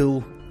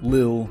 Phil,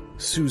 Lil,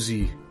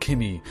 Susie,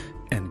 Kimmy,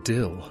 and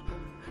Dill.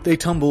 They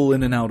tumble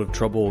in and out of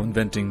trouble,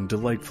 inventing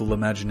delightful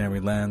imaginary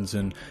lands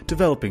and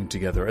developing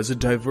together as a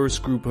diverse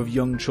group of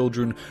young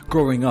children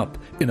growing up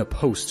in a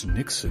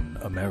post-Nixon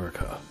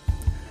America.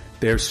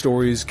 Their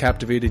stories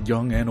captivated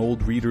young and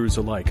old readers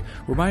alike,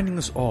 reminding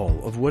us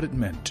all of what it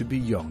meant to be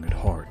young at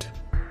heart.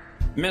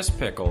 Miss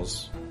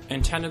Pickles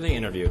intended the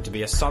interview to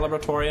be a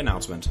celebratory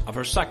announcement of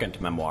her second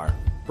memoir,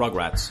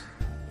 Rugrats,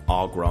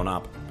 All Grown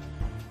Up.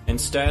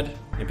 Instead,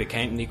 it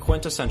became the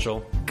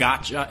quintessential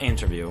gotcha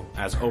interview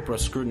as Oprah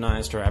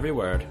scrutinized her every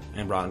word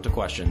and brought into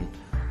question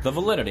the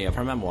validity of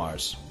her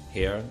memoirs.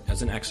 Here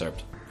is an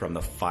excerpt from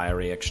the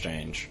fiery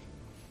exchange.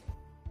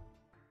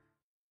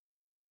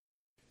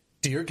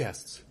 Dear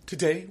guests,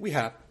 today we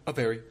have a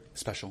very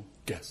special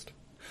guest.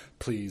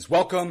 Please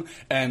welcome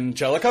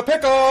Angelica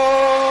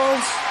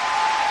Pickles!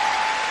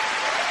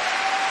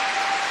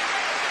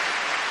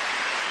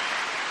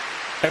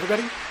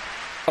 Everybody,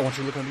 I want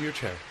you to look under your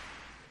chair.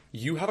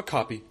 You have a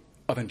copy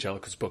of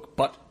Angelica's book,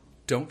 but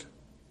don't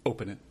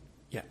open it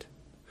yet,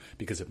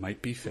 because it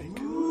might be fake.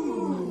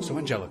 So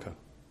Angelica,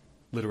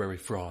 literary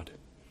fraud,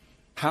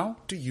 how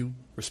do you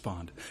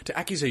respond to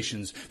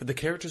accusations that the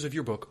characters of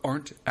your book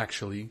aren't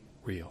actually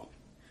real?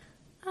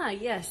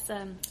 Yes.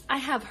 I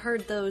have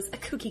heard those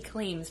kooky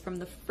claims from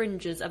the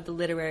fringes of the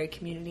literary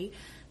community.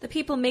 The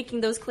people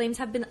making those claims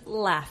have been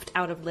laughed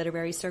out of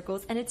literary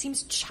circles, and it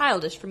seems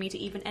childish for me to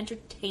even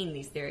entertain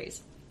these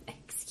theories.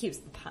 Excuse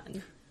the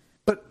pun.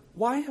 But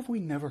Why have we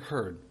never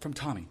heard from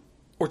Tommy,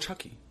 or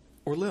Chucky,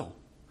 or Lil?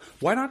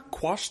 Why not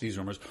quash these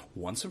rumors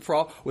once and for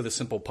all with a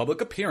simple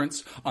public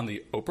appearance on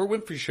the Oprah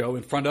Winfrey Show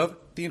in front of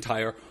the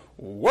entire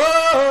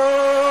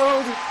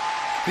world?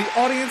 The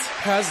audience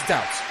has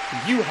doubts.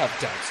 You have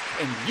doubts.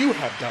 And you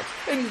have doubts.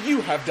 And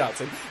you have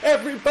doubts. And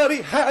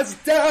everybody has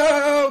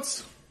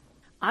doubts.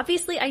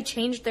 Obviously, I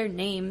changed their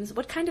names.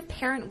 What kind of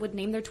parent would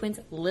name their twins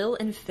Lil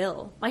and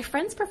Phil? My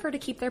friends prefer to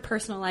keep their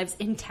personal lives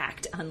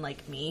intact,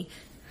 unlike me.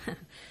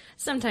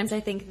 Sometimes I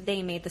think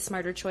they made the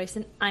smarter choice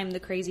and I'm the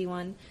crazy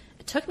one.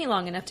 It took me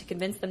long enough to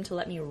convince them to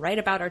let me write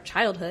about our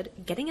childhood.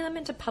 Getting them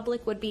into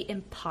public would be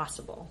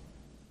impossible.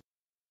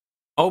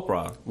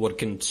 Oprah would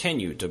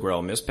continue to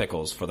grill Miss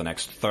Pickles for the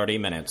next 30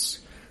 minutes.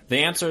 The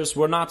answers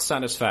were not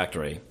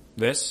satisfactory.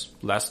 This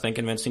less than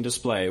convincing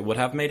display would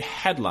have made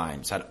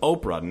headlines had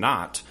Oprah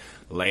not,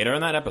 later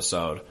in that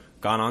episode,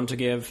 gone on to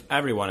give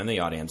everyone in the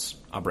audience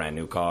a brand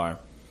new car.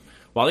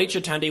 While each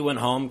attendee went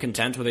home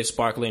content with a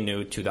sparkly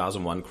new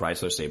 2001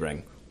 Chrysler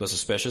Sebring, the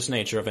suspicious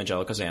nature of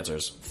Angelica's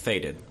answers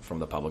faded from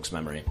the public's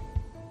memory.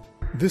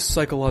 This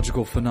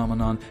psychological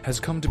phenomenon has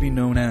come to be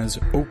known as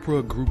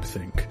Oprah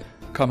groupthink.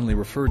 Commonly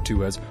referred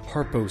to as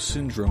Harpo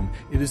syndrome,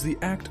 it is the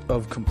act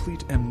of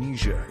complete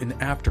amnesia in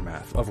the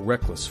aftermath of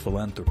reckless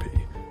philanthropy.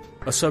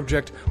 A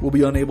subject will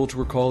be unable to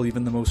recall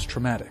even the most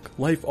traumatic,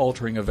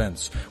 life-altering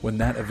events when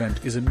that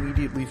event is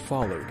immediately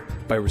followed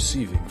by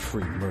receiving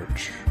free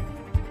merch.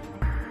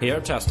 Hear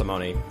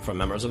testimony from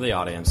members of the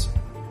audience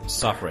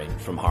suffering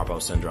from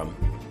Harpo syndrome.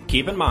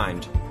 Keep in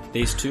mind,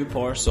 these two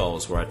poor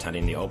souls were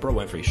attending the Oprah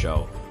Winfrey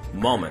Show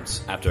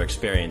moments after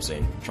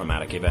experiencing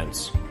traumatic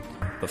events.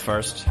 The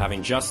first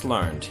having just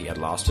learned he had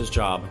lost his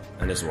job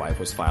and his wife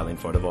was filing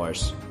for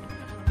divorce.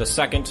 The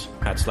second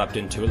had slept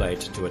in too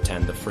late to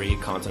attend the free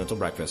continental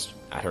breakfast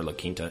at her La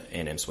Quinta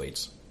Inn and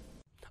Suites.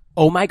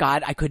 Oh my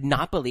god, I could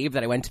not believe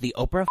that I went to the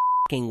Oprah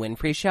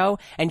Winfrey Show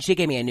and she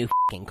gave me a new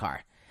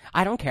car.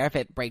 I don't care if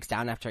it breaks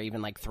down after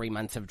even 3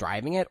 months of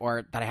driving it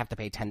or that I have to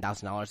pay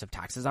 $10,000 of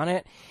taxes on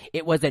it.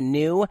 It was a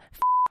new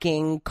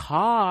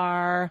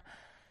car.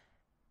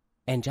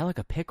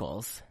 Angelica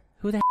Pickles?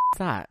 Who the is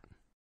that?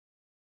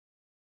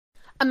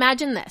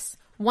 Imagine this.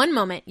 One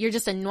moment, you're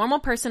just a normal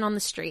person on the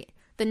street.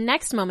 The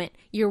next moment,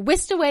 you're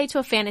whisked away to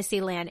a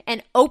fantasy land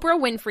and Oprah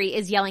Winfrey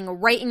is yelling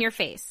right in your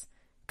face.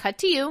 Cut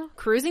to you,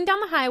 cruising down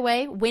the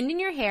highway, wind in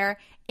your hair,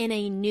 in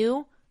a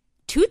new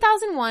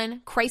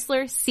 2001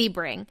 Chrysler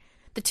Sebring.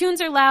 The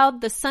tunes are loud,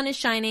 the sun is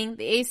shining,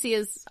 the AC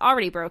is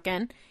already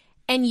broken,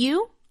 and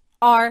you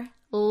are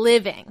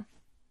living.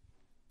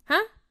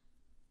 Huh?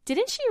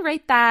 Didn't she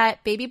write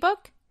that baby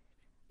book?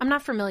 I'm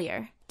not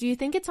familiar. Do you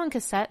think it's on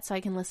cassette so I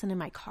can listen in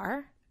my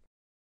car?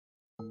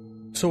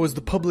 So as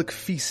the public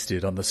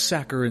feasted on the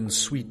saccharine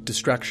sweet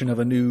distraction of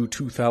a new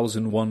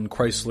 2001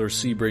 Chrysler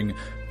Sebring,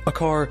 a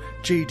car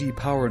J.D.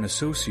 Power &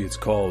 Associates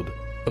called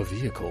a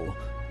vehicle,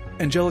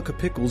 Angelica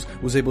Pickles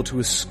was able to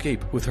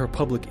escape with her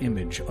public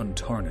image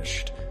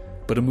untarnished.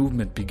 But a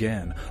movement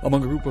began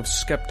among a group of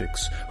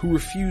skeptics who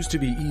refused to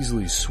be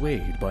easily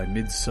swayed by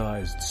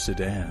mid-sized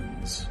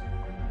sedans.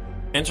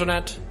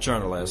 Internet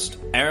journalist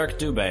Eric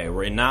Dubé,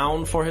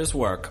 renowned for his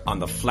work on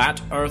the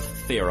Flat Earth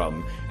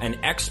Theorem,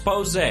 an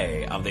expose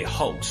of the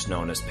hoax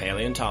known as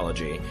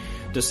paleontology,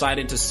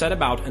 decided to set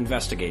about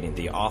investigating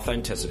the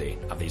authenticity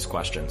of these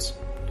questions.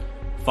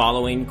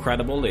 Following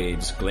credible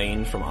leads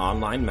gleaned from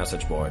online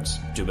message boards,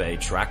 Dubé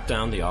tracked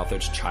down the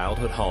author's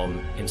childhood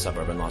home in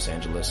suburban Los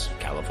Angeles,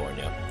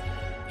 California.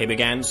 He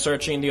began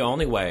searching the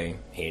only way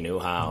he knew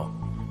how,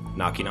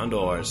 knocking on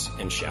doors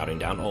and shouting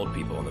down old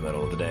people in the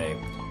middle of the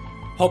day,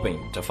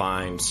 hoping to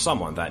find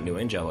someone that knew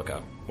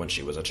Angelica when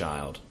she was a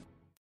child.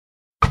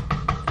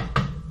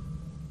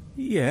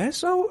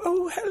 Yes?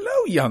 Oh,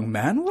 hello, young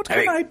man. What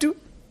can I do?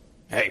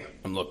 Hey,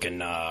 I'm looking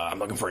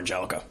for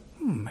Angelica.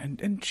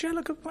 And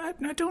Angelica,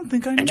 I don't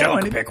think I know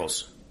Angelica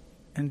Pickles.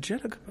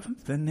 Angelica,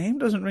 the name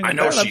doesn't ring a I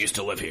bell. know she used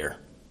to live here.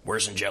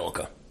 Where's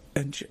Angelica?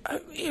 Are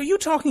you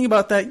talking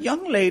about that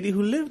young lady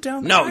who lived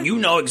down there? No, you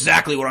know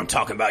exactly what I'm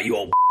talking about, you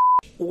old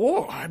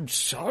Oh, I'm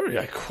sorry,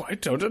 I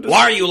quite don't understand.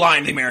 Why are you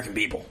lying to the American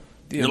people?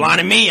 You're lying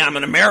to me, I'm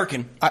an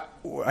American. I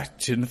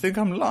didn't think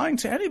I'm lying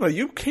to anybody.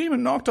 You came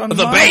and knocked on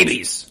The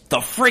babies! The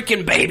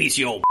freaking babies,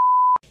 you old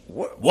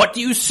What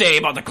do you say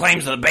about the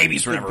claims that the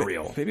babies were never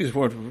real? Babies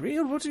weren't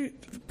real?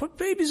 What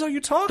babies are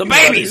you talking about?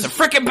 The babies! The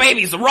freaking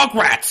babies! The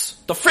Rugrats!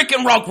 The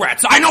freaking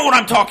Rugrats! I know what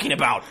I'm talking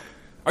about!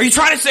 Are you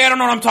trying to say I don't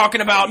know what I'm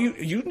talking about?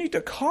 You need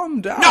to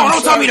calm down. No,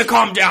 don't tell me to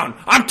calm down!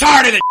 I'm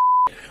tired of this.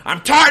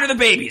 I'm tired of the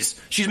babies.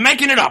 She's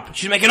making it up.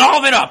 She's making all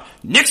of it up.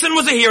 Nixon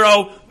was a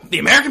hero. The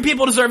American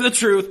people deserve the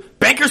truth.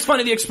 Bankers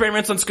funded the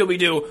experiments on Scooby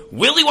Doo.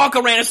 Willy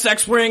Wonka ran a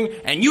sex ring.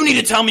 And you need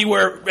to tell me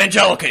where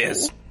Angelica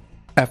is.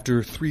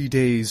 After 3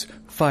 days,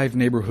 5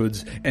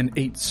 neighborhoods, and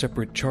 8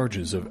 separate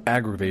charges of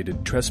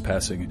aggravated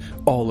trespassing,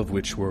 all of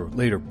which were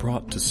later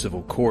brought to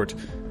civil court,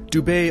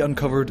 Dubé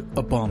uncovered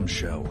a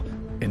bombshell,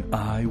 an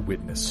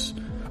eyewitness,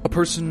 a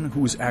person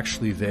who was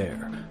actually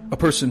there, a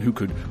person who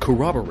could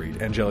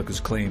corroborate Angelica's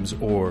claims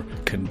or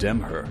condemn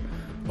her,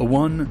 a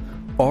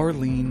one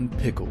Arlene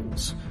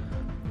Pickles.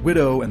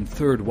 widow and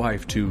third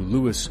wife to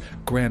Louis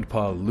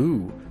Grandpa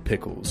Lou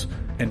Pickles,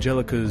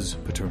 Angelica's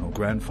paternal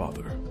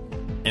grandfather.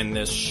 In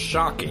this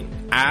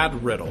shocking,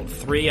 ad-riddled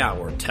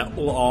 3-hour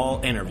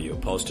tell-all interview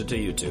posted to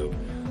YouTube,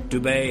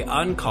 Dubé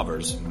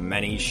uncovers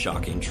many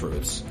shocking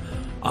truths,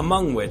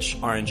 among which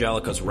are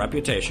Angelica's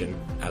reputation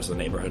as the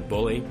neighborhood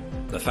bully,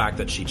 the fact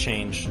that she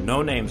changed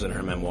no names in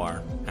her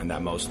memoir, and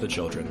that most of the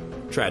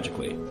children,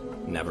 tragically,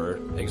 never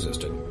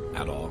existed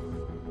at all.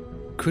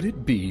 Could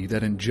it be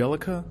that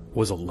Angelica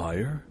was a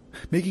liar,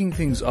 making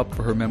things up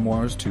for her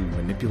memoirs to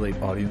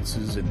manipulate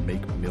audiences and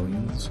make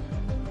millions?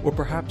 Or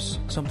perhaps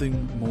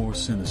something more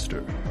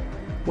sinister?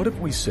 What if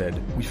we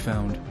said we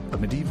found a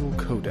medieval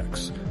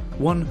codex,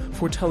 one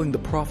foretelling the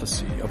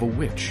prophecy of a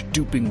witch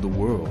duping the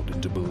world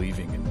into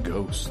believing in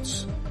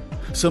ghosts?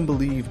 Some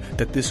believe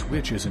that this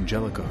witch is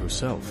Angelica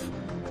herself.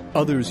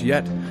 Others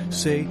yet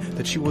say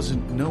that she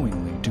wasn't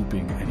knowingly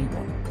duping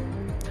anyone.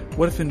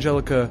 What if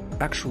Angelica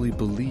actually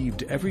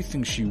believed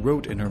everything she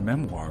wrote in her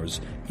memoirs,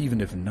 even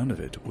if none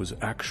of it was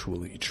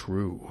actually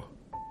true?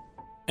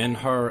 In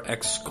her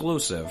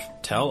exclusive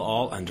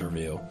tell-all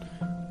interview,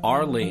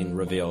 Arlene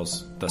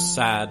reveals the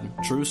sad,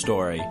 true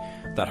story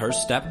that her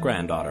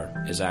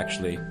step-granddaughter is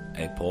actually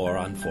a poor,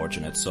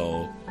 unfortunate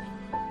soul.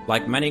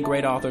 Like many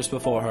great authors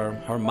before her,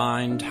 her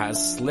mind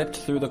has slipped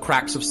through the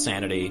cracks of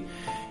sanity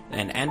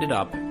and ended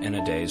up in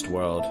a dazed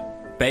world,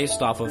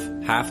 based off of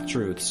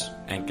half-truths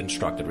and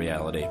constructed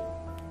reality.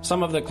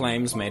 Some of the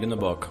claims made in the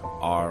book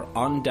are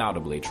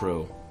undoubtedly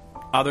true.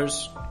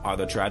 Others are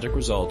the tragic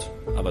result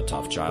of a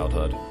tough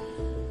childhood.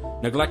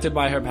 Neglected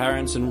by her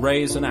parents and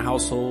raised in a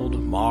household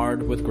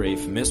marred with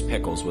grief, Miss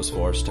Pickles was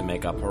forced to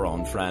make up her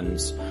own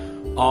friends,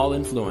 all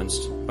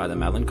influenced by the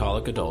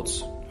melancholic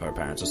adults her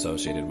parents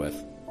associated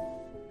with.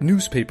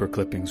 Newspaper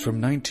clippings from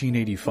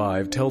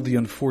 1985 tell the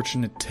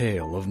unfortunate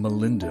tale of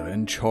Melinda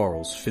and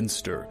Charles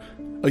Finster,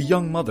 a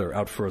young mother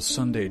out for a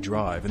Sunday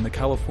drive in the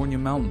California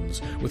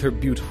mountains with her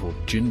beautiful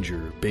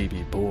ginger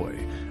baby boy,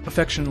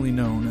 affectionately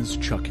known as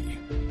Chucky.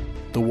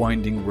 The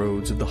winding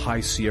roads of the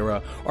High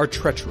Sierra are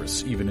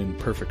treacherous even in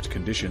perfect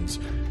conditions,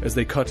 as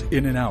they cut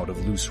in and out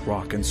of loose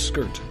rock and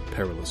skirt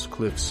perilous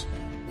cliffs.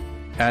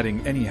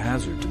 Adding any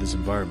hazard to this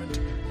environment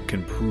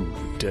can prove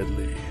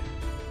deadly.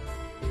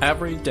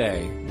 Every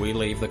day we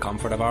leave the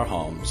comfort of our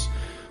homes,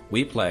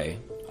 we play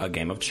a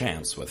game of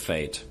chance with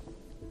fate.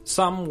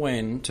 Some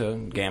win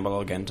to gamble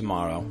again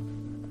tomorrow,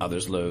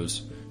 others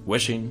lose,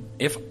 wishing,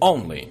 if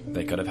only,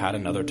 they could have had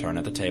another turn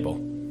at the table.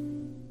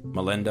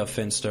 Melinda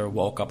Finster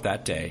woke up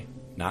that day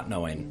not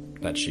knowing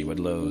that she would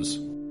lose.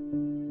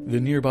 The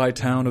nearby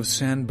town of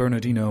San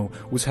Bernardino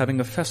was having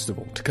a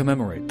festival to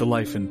commemorate the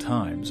life and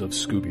times of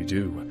Scooby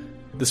Doo.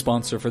 The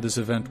sponsor for this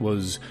event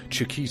was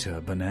Chiquita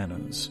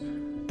Bananas.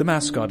 The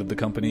mascot of the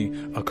company,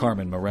 a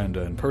Carmen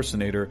Miranda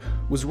impersonator,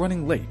 was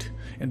running late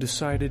and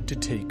decided to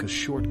take a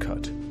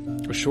shortcut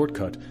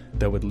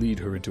that would lead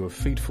her into a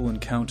fateful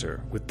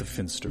encounter with the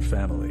Finster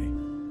family.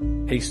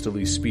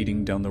 Hastily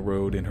speeding down the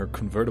road in her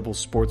convertible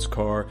sports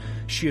car,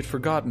 she had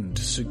forgotten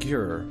to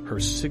secure her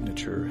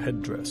signature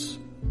headdress.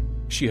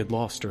 She had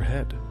lost her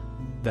head.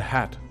 The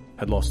hat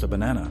had lost a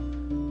banana,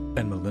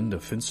 and Melinda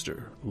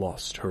Finster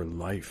lost her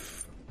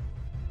life.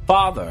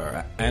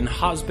 Father and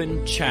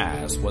husband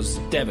Chaz was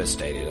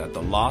devastated at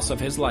the loss of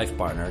his life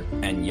partner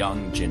and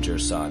young ginger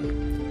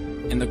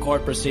son. In the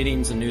court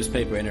proceedings and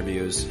newspaper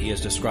interviews, he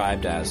is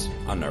described as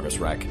a nervous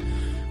wreck.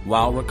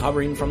 While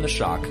recovering from the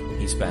shock,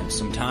 he spent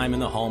some time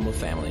in the home of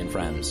family and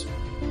friends,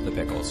 the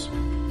Pickles.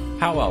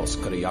 How else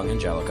could a young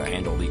Angelica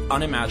handle the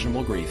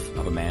unimaginable grief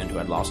of a man who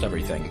had lost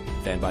everything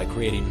than by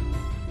creating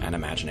an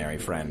imaginary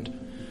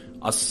friend?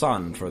 A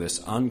son for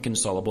this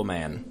unconsolable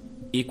man,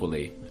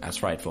 equally as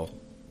frightful.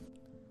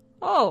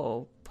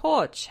 Oh,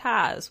 poor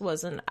Chaz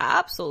was an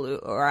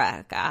absolute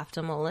wreck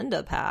after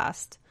Melinda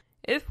passed.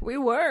 If we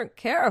weren't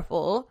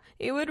careful,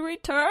 he would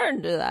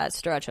return to that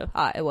stretch of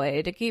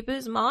highway to keep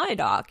his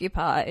mind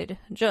occupied,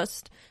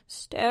 just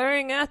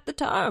staring at the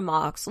tire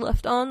marks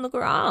left on the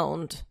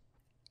ground.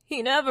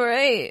 He never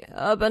ate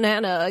a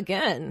banana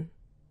again.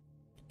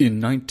 In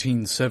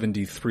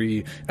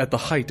 1973, at the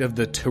height of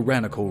the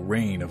tyrannical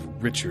reign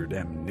of Richard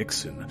M.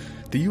 Nixon,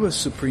 the U.S.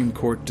 Supreme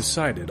Court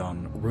decided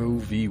on Roe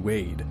v.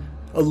 Wade,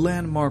 a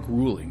landmark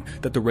ruling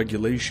that the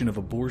regulation of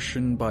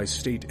abortion by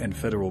state and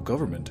federal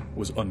government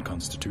was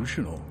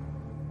unconstitutional.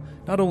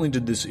 Not only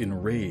did this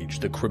enrage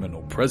the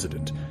criminal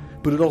president,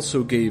 but it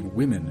also gave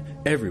women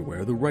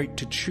everywhere the right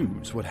to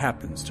choose what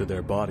happens to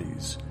their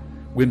bodies.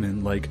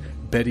 Women like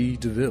Betty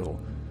DeVille,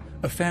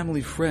 a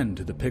family friend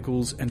to the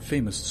Pickles and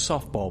famous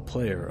softball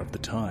player of the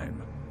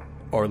time.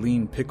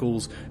 Arlene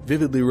Pickles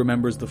vividly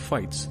remembers the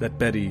fights that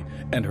Betty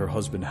and her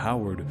husband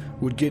Howard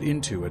would get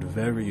into at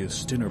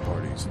various dinner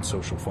parties and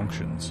social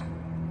functions.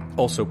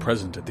 Also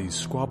present at these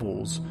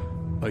squabbles,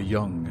 a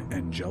young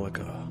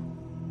Angelica.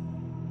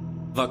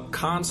 The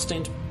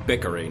constant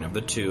bickering of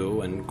the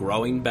two and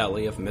growing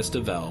belly of Miss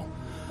DeVille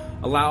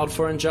allowed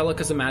for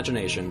Angelica's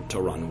imagination to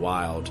run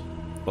wild,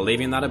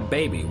 believing that a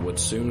baby would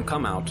soon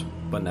come out,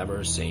 but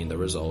never seeing the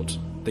result.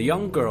 the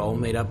young girl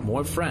made up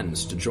more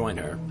friends to join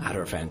her at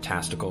her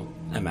fantastical,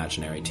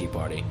 imaginary tea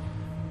party.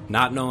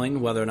 Not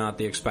knowing whether or not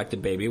the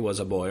expected baby was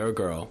a boy or a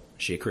girl,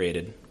 she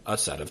created a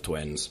set of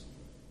twins.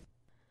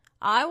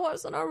 I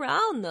wasn't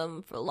around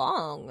them for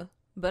long,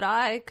 but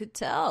I could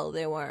tell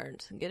they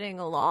weren't getting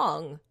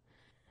along.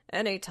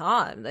 Any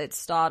time they'd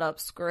start up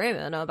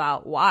screaming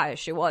about why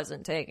she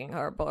wasn't taking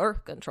her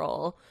birth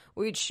control,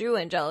 we'd shoo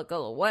Angelica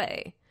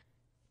away.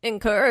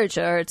 Encourage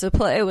her to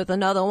play with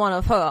another one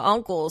of her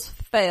uncle's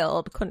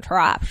failed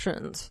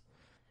contraptions.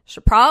 She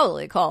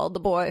probably called the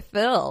boy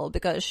Phil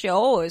because she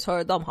always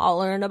heard them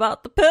hollering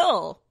about the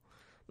pill.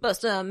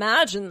 Best to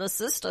imagine the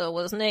sister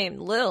was named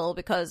Lil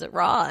because it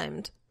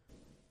rhymed.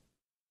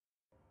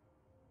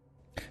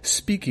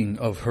 Speaking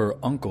of her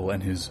uncle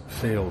and his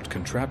failed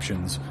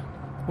contraptions,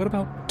 what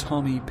about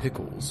Tommy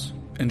Pickles,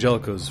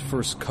 Angelica's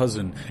first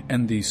cousin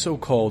and the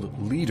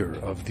so-called leader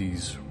of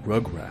these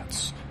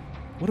Rugrats?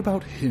 What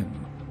about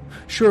him?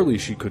 Surely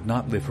she could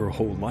not live her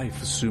whole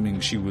life assuming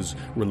she was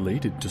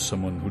related to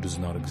someone who does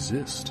not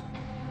exist.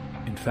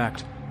 In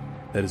fact,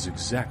 that is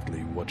exactly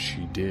what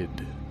she did.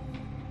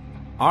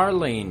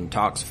 Arlene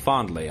talks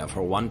fondly of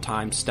her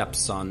one-time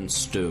stepson,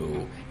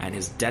 Stu, and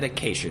his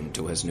dedication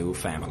to his new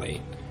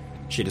family.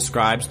 She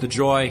describes the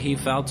joy he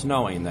felt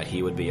knowing that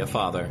he would be a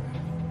father,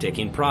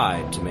 taking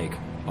pride to make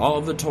all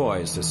of the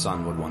toys his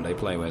son would one day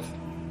play with.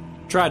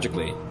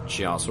 Tragically,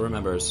 she also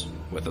remembers,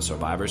 with a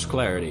survivor's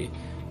clarity,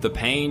 the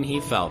pain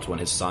he felt when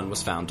his son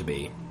was found to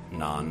be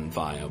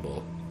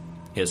non-viable.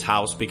 His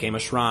house became a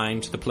shrine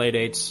to the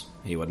playdates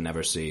he would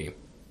never see.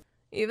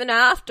 Even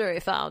after he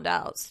found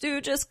out,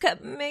 Stu just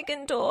kept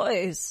making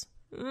toys.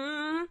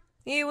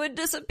 He would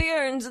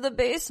disappear into the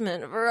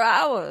basement for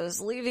hours,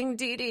 leaving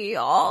Dee Dee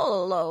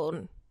all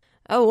alone.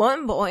 At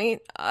one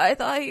point, I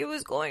thought he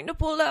was going to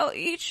pull out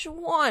each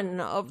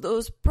one of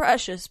those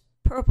precious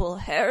purple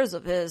hairs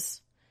of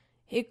his.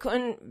 He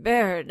couldn't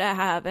bear to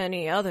have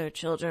any other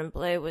children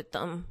play with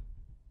them.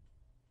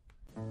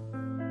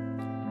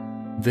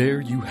 There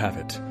you have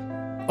it.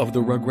 Of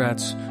the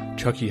Rugrats,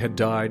 Chucky had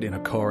died in a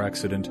car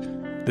accident,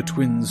 the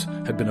twins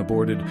had been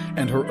aborted,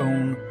 and her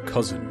own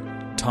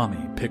cousin,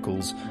 Tommy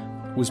Pickles,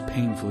 was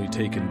painfully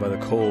taken by the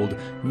cold,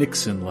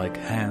 Nixon-like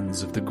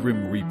hands of the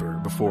Grim Reaper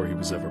before he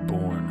was ever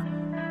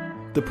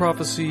born. The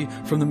prophecy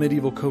from the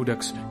medieval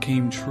codex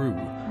came true,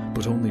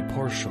 but only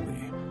partially.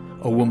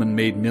 A woman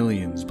made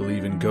millions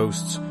believe in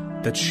ghosts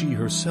that she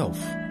herself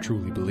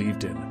truly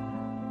believed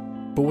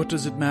in. But what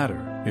does it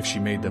matter if she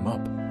made them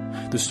up?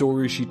 The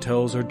stories she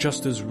tells are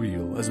just as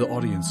real as the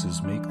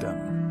audiences make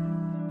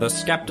them. The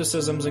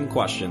skepticisms and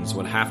questions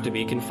would have to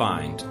be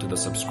confined to the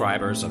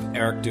subscribers of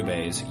Eric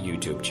Dubé's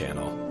YouTube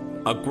channel,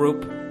 a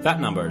group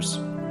that numbers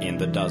in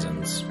the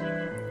dozens.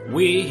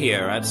 We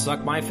here at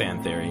Suck My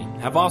Fan Theory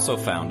have also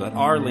found that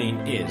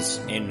Arlene is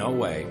in no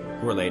way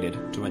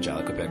related to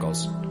Angelica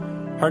Pickles.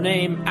 Her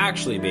name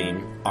actually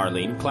being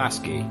Arlene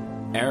Klasky,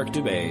 Eric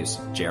Dubé's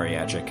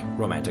geriatric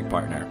romantic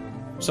partner.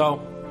 So,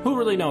 who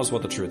really knows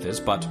what the truth is,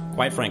 but,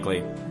 quite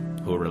frankly,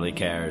 who really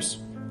cares?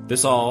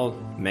 This all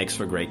makes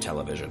for great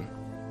television.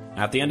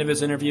 At the end of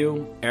his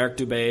interview, Eric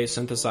Dubé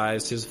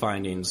synthesized his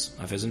findings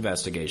of his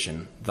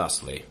investigation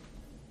thusly.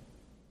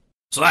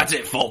 So that's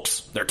it, folks.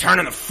 They're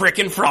turning the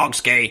frickin'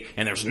 frogs gay,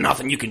 and there's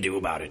nothing you can do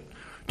about it.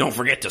 Don't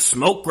forget to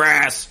smoke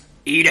grass,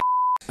 eat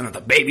ass, and that the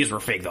babies were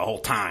fake the whole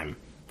time.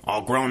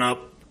 All grown up,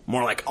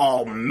 more like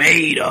all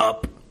made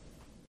up.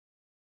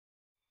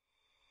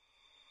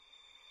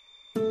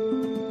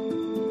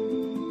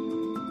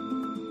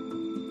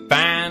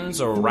 Fans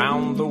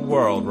around the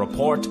world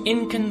report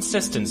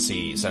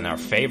inconsistencies in their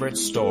favorite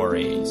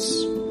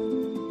stories.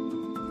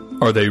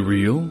 Are they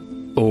real,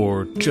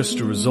 or just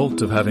a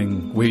result of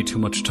having way too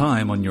much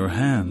time on your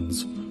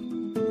hands?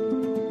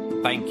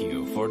 Thank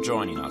you for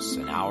joining us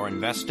in our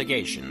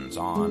investigations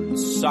on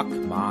Suck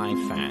My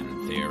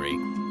Fan Theory.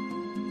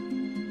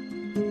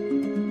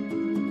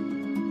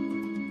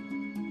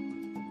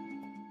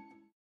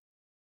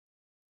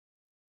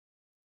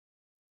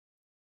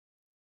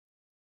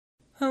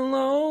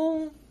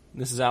 Hello,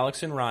 this is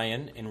Alex and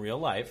Ryan in real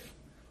life.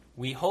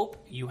 We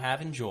hope you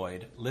have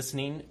enjoyed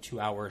listening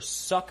to our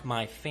Suck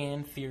My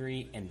Fan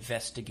Theory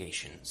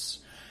investigations.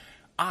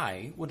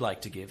 I would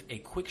like to give a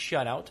quick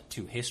shout out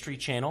to History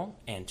Channel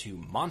and to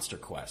Monster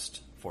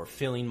Quest for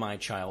filling my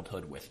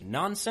childhood with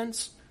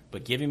nonsense,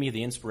 but giving me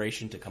the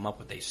inspiration to come up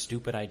with a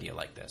stupid idea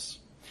like this.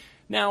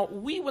 Now,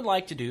 we would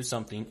like to do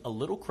something a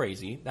little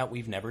crazy that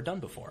we've never done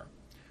before.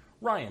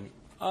 Ryan,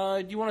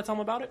 do you want to tell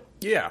them about it?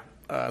 Yeah.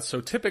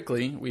 So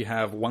typically we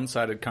have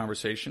one-sided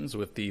conversations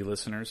with the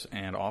listeners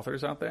and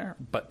authors out there,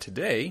 but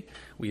today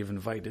we have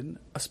invited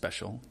a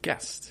special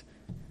guest.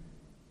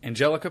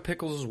 Angelica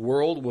Pickles'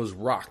 world was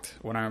rocked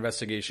when our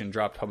investigation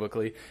dropped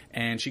publicly,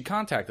 and she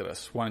contacted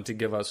us, wanting to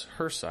give us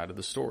her side of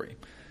the story.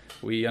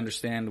 We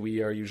understand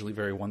we are usually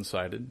very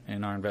one-sided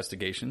in our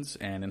investigations,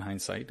 and in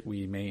hindsight,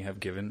 we may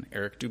have given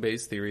Eric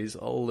Dubé's theories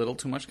a little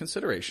too much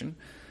consideration.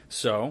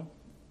 So,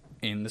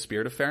 in the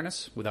spirit of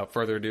fairness, without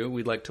further ado,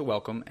 we'd like to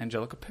welcome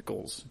Angelica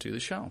Pickles to the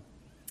show.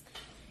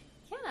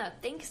 Yeah,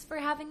 thanks for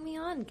having me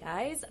on,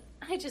 guys.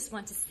 I just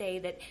want to say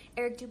that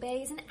Eric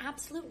Dubé is an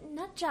absolute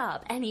nut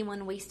job.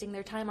 Anyone wasting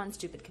their time on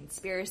stupid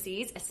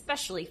conspiracies,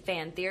 especially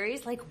fan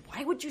theories, like,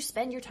 why would you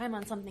spend your time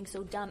on something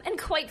so dumb? And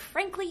quite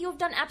frankly, you have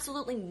done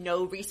absolutely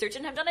no research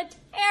and have done a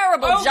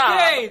terrible job.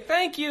 Okay,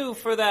 thank you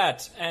for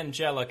that,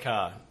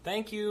 Angelica.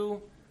 Thank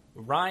you.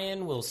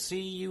 Ryan will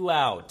see you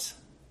out.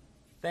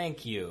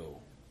 Thank you.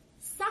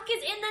 Suck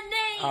is in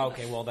the name!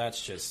 Okay, well, that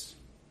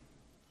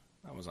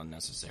was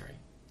unnecessary.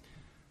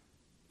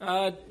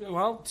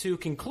 Well, to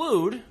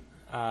conclude,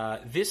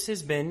 this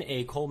has been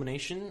a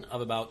culmination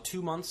of about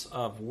 2 months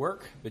of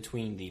work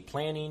between the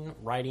planning,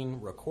 writing,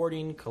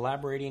 recording,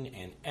 collaborating,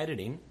 and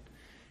editing.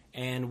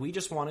 And we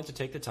just wanted to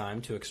take the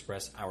time to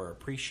express our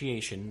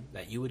appreciation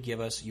that you would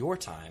give us your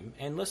time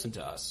and listen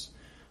to us.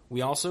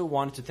 We also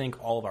wanted to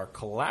thank all of our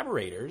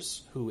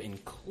collaborators, who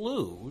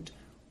include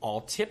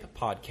All Tip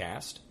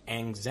Podcast,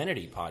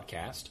 Anxiety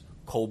Podcast,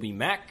 Colby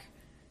Mack,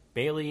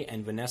 Bailey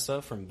and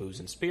Vanessa from Booze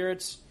and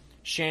Spirits,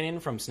 Shannon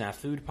from Snaff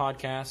Food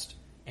Podcast,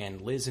 and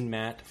Liz and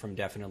Matt from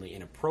Definitely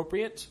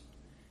Inappropriate,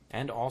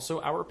 and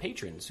also our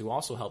patrons who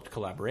also helped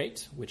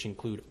collaborate, which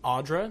include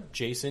Audra,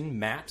 Jason,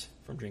 Matt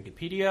from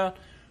Drinkopedia,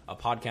 A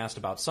Podcast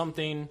About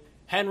Something,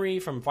 Henry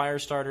from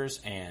Firestarters,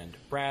 and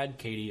Brad,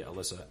 Katie,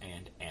 Alyssa,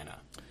 and Anna.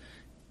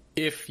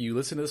 If you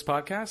listen to this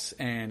podcast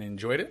and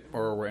enjoyed it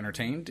or were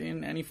entertained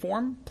in any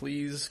form,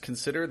 please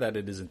consider that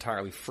it is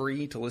entirely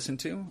free to listen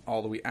to.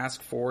 All that we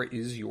ask for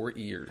is your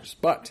ears.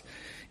 But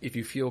if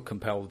you feel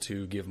compelled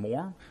to give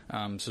more,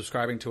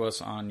 subscribing to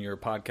us on your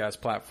podcast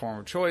platform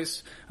of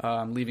choice,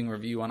 leaving a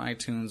review on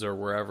iTunes or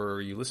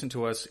wherever you listen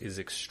to us is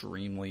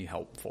extremely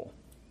helpful.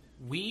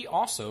 We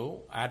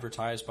also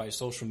advertise by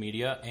social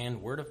media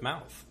and word of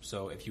mouth.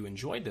 So if you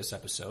enjoyed this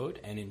episode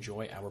and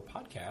enjoy our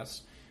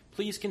podcast,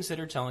 please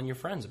consider telling your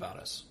friends about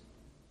us.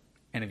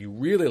 And if you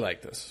really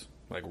like this,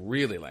 like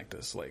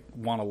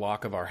want a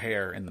lock of our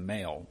hair in the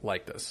mail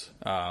like this.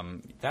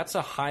 That's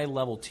a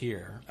high-level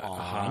tier.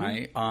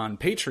 On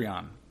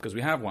Patreon, because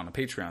we have one, a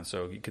Patreon,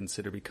 so you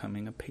consider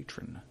becoming a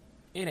patron.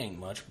 It ain't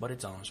much, but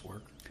it's honest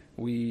work.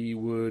 We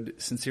would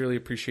sincerely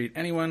appreciate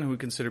anyone who would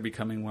consider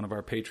becoming one of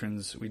our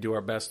patrons. We do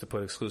our best to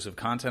put exclusive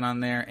content on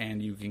there,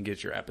 and you can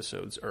get your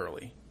episodes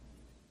early.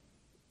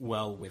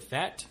 Well, with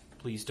that,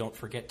 please don't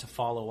forget to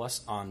follow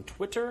us on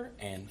Twitter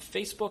and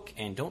Facebook,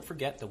 and don't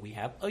forget that we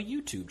have a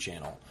YouTube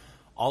channel.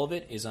 All of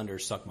it is under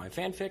Suck My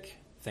Fanfic.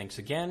 Thanks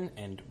again,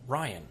 and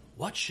Ryan,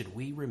 what should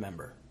we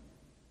remember?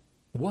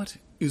 What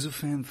is a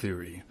fan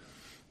theory?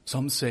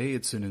 Some say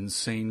it's an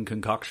insane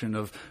concoction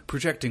of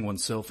projecting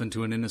oneself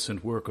into an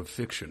innocent work of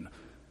fiction.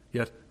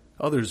 Yet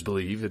others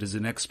believe it is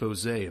an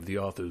exposé of the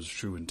author's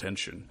true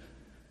intention.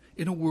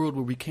 In a world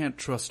where we can't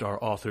trust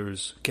our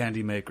authors,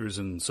 candy makers,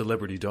 and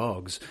celebrity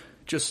dogs,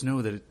 just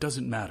know that it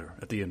doesn't matter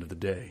at the end of the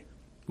day.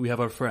 We have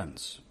our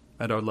friends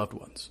and our loved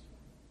ones.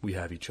 We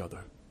have each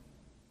other.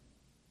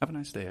 Have a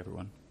nice day,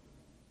 everyone.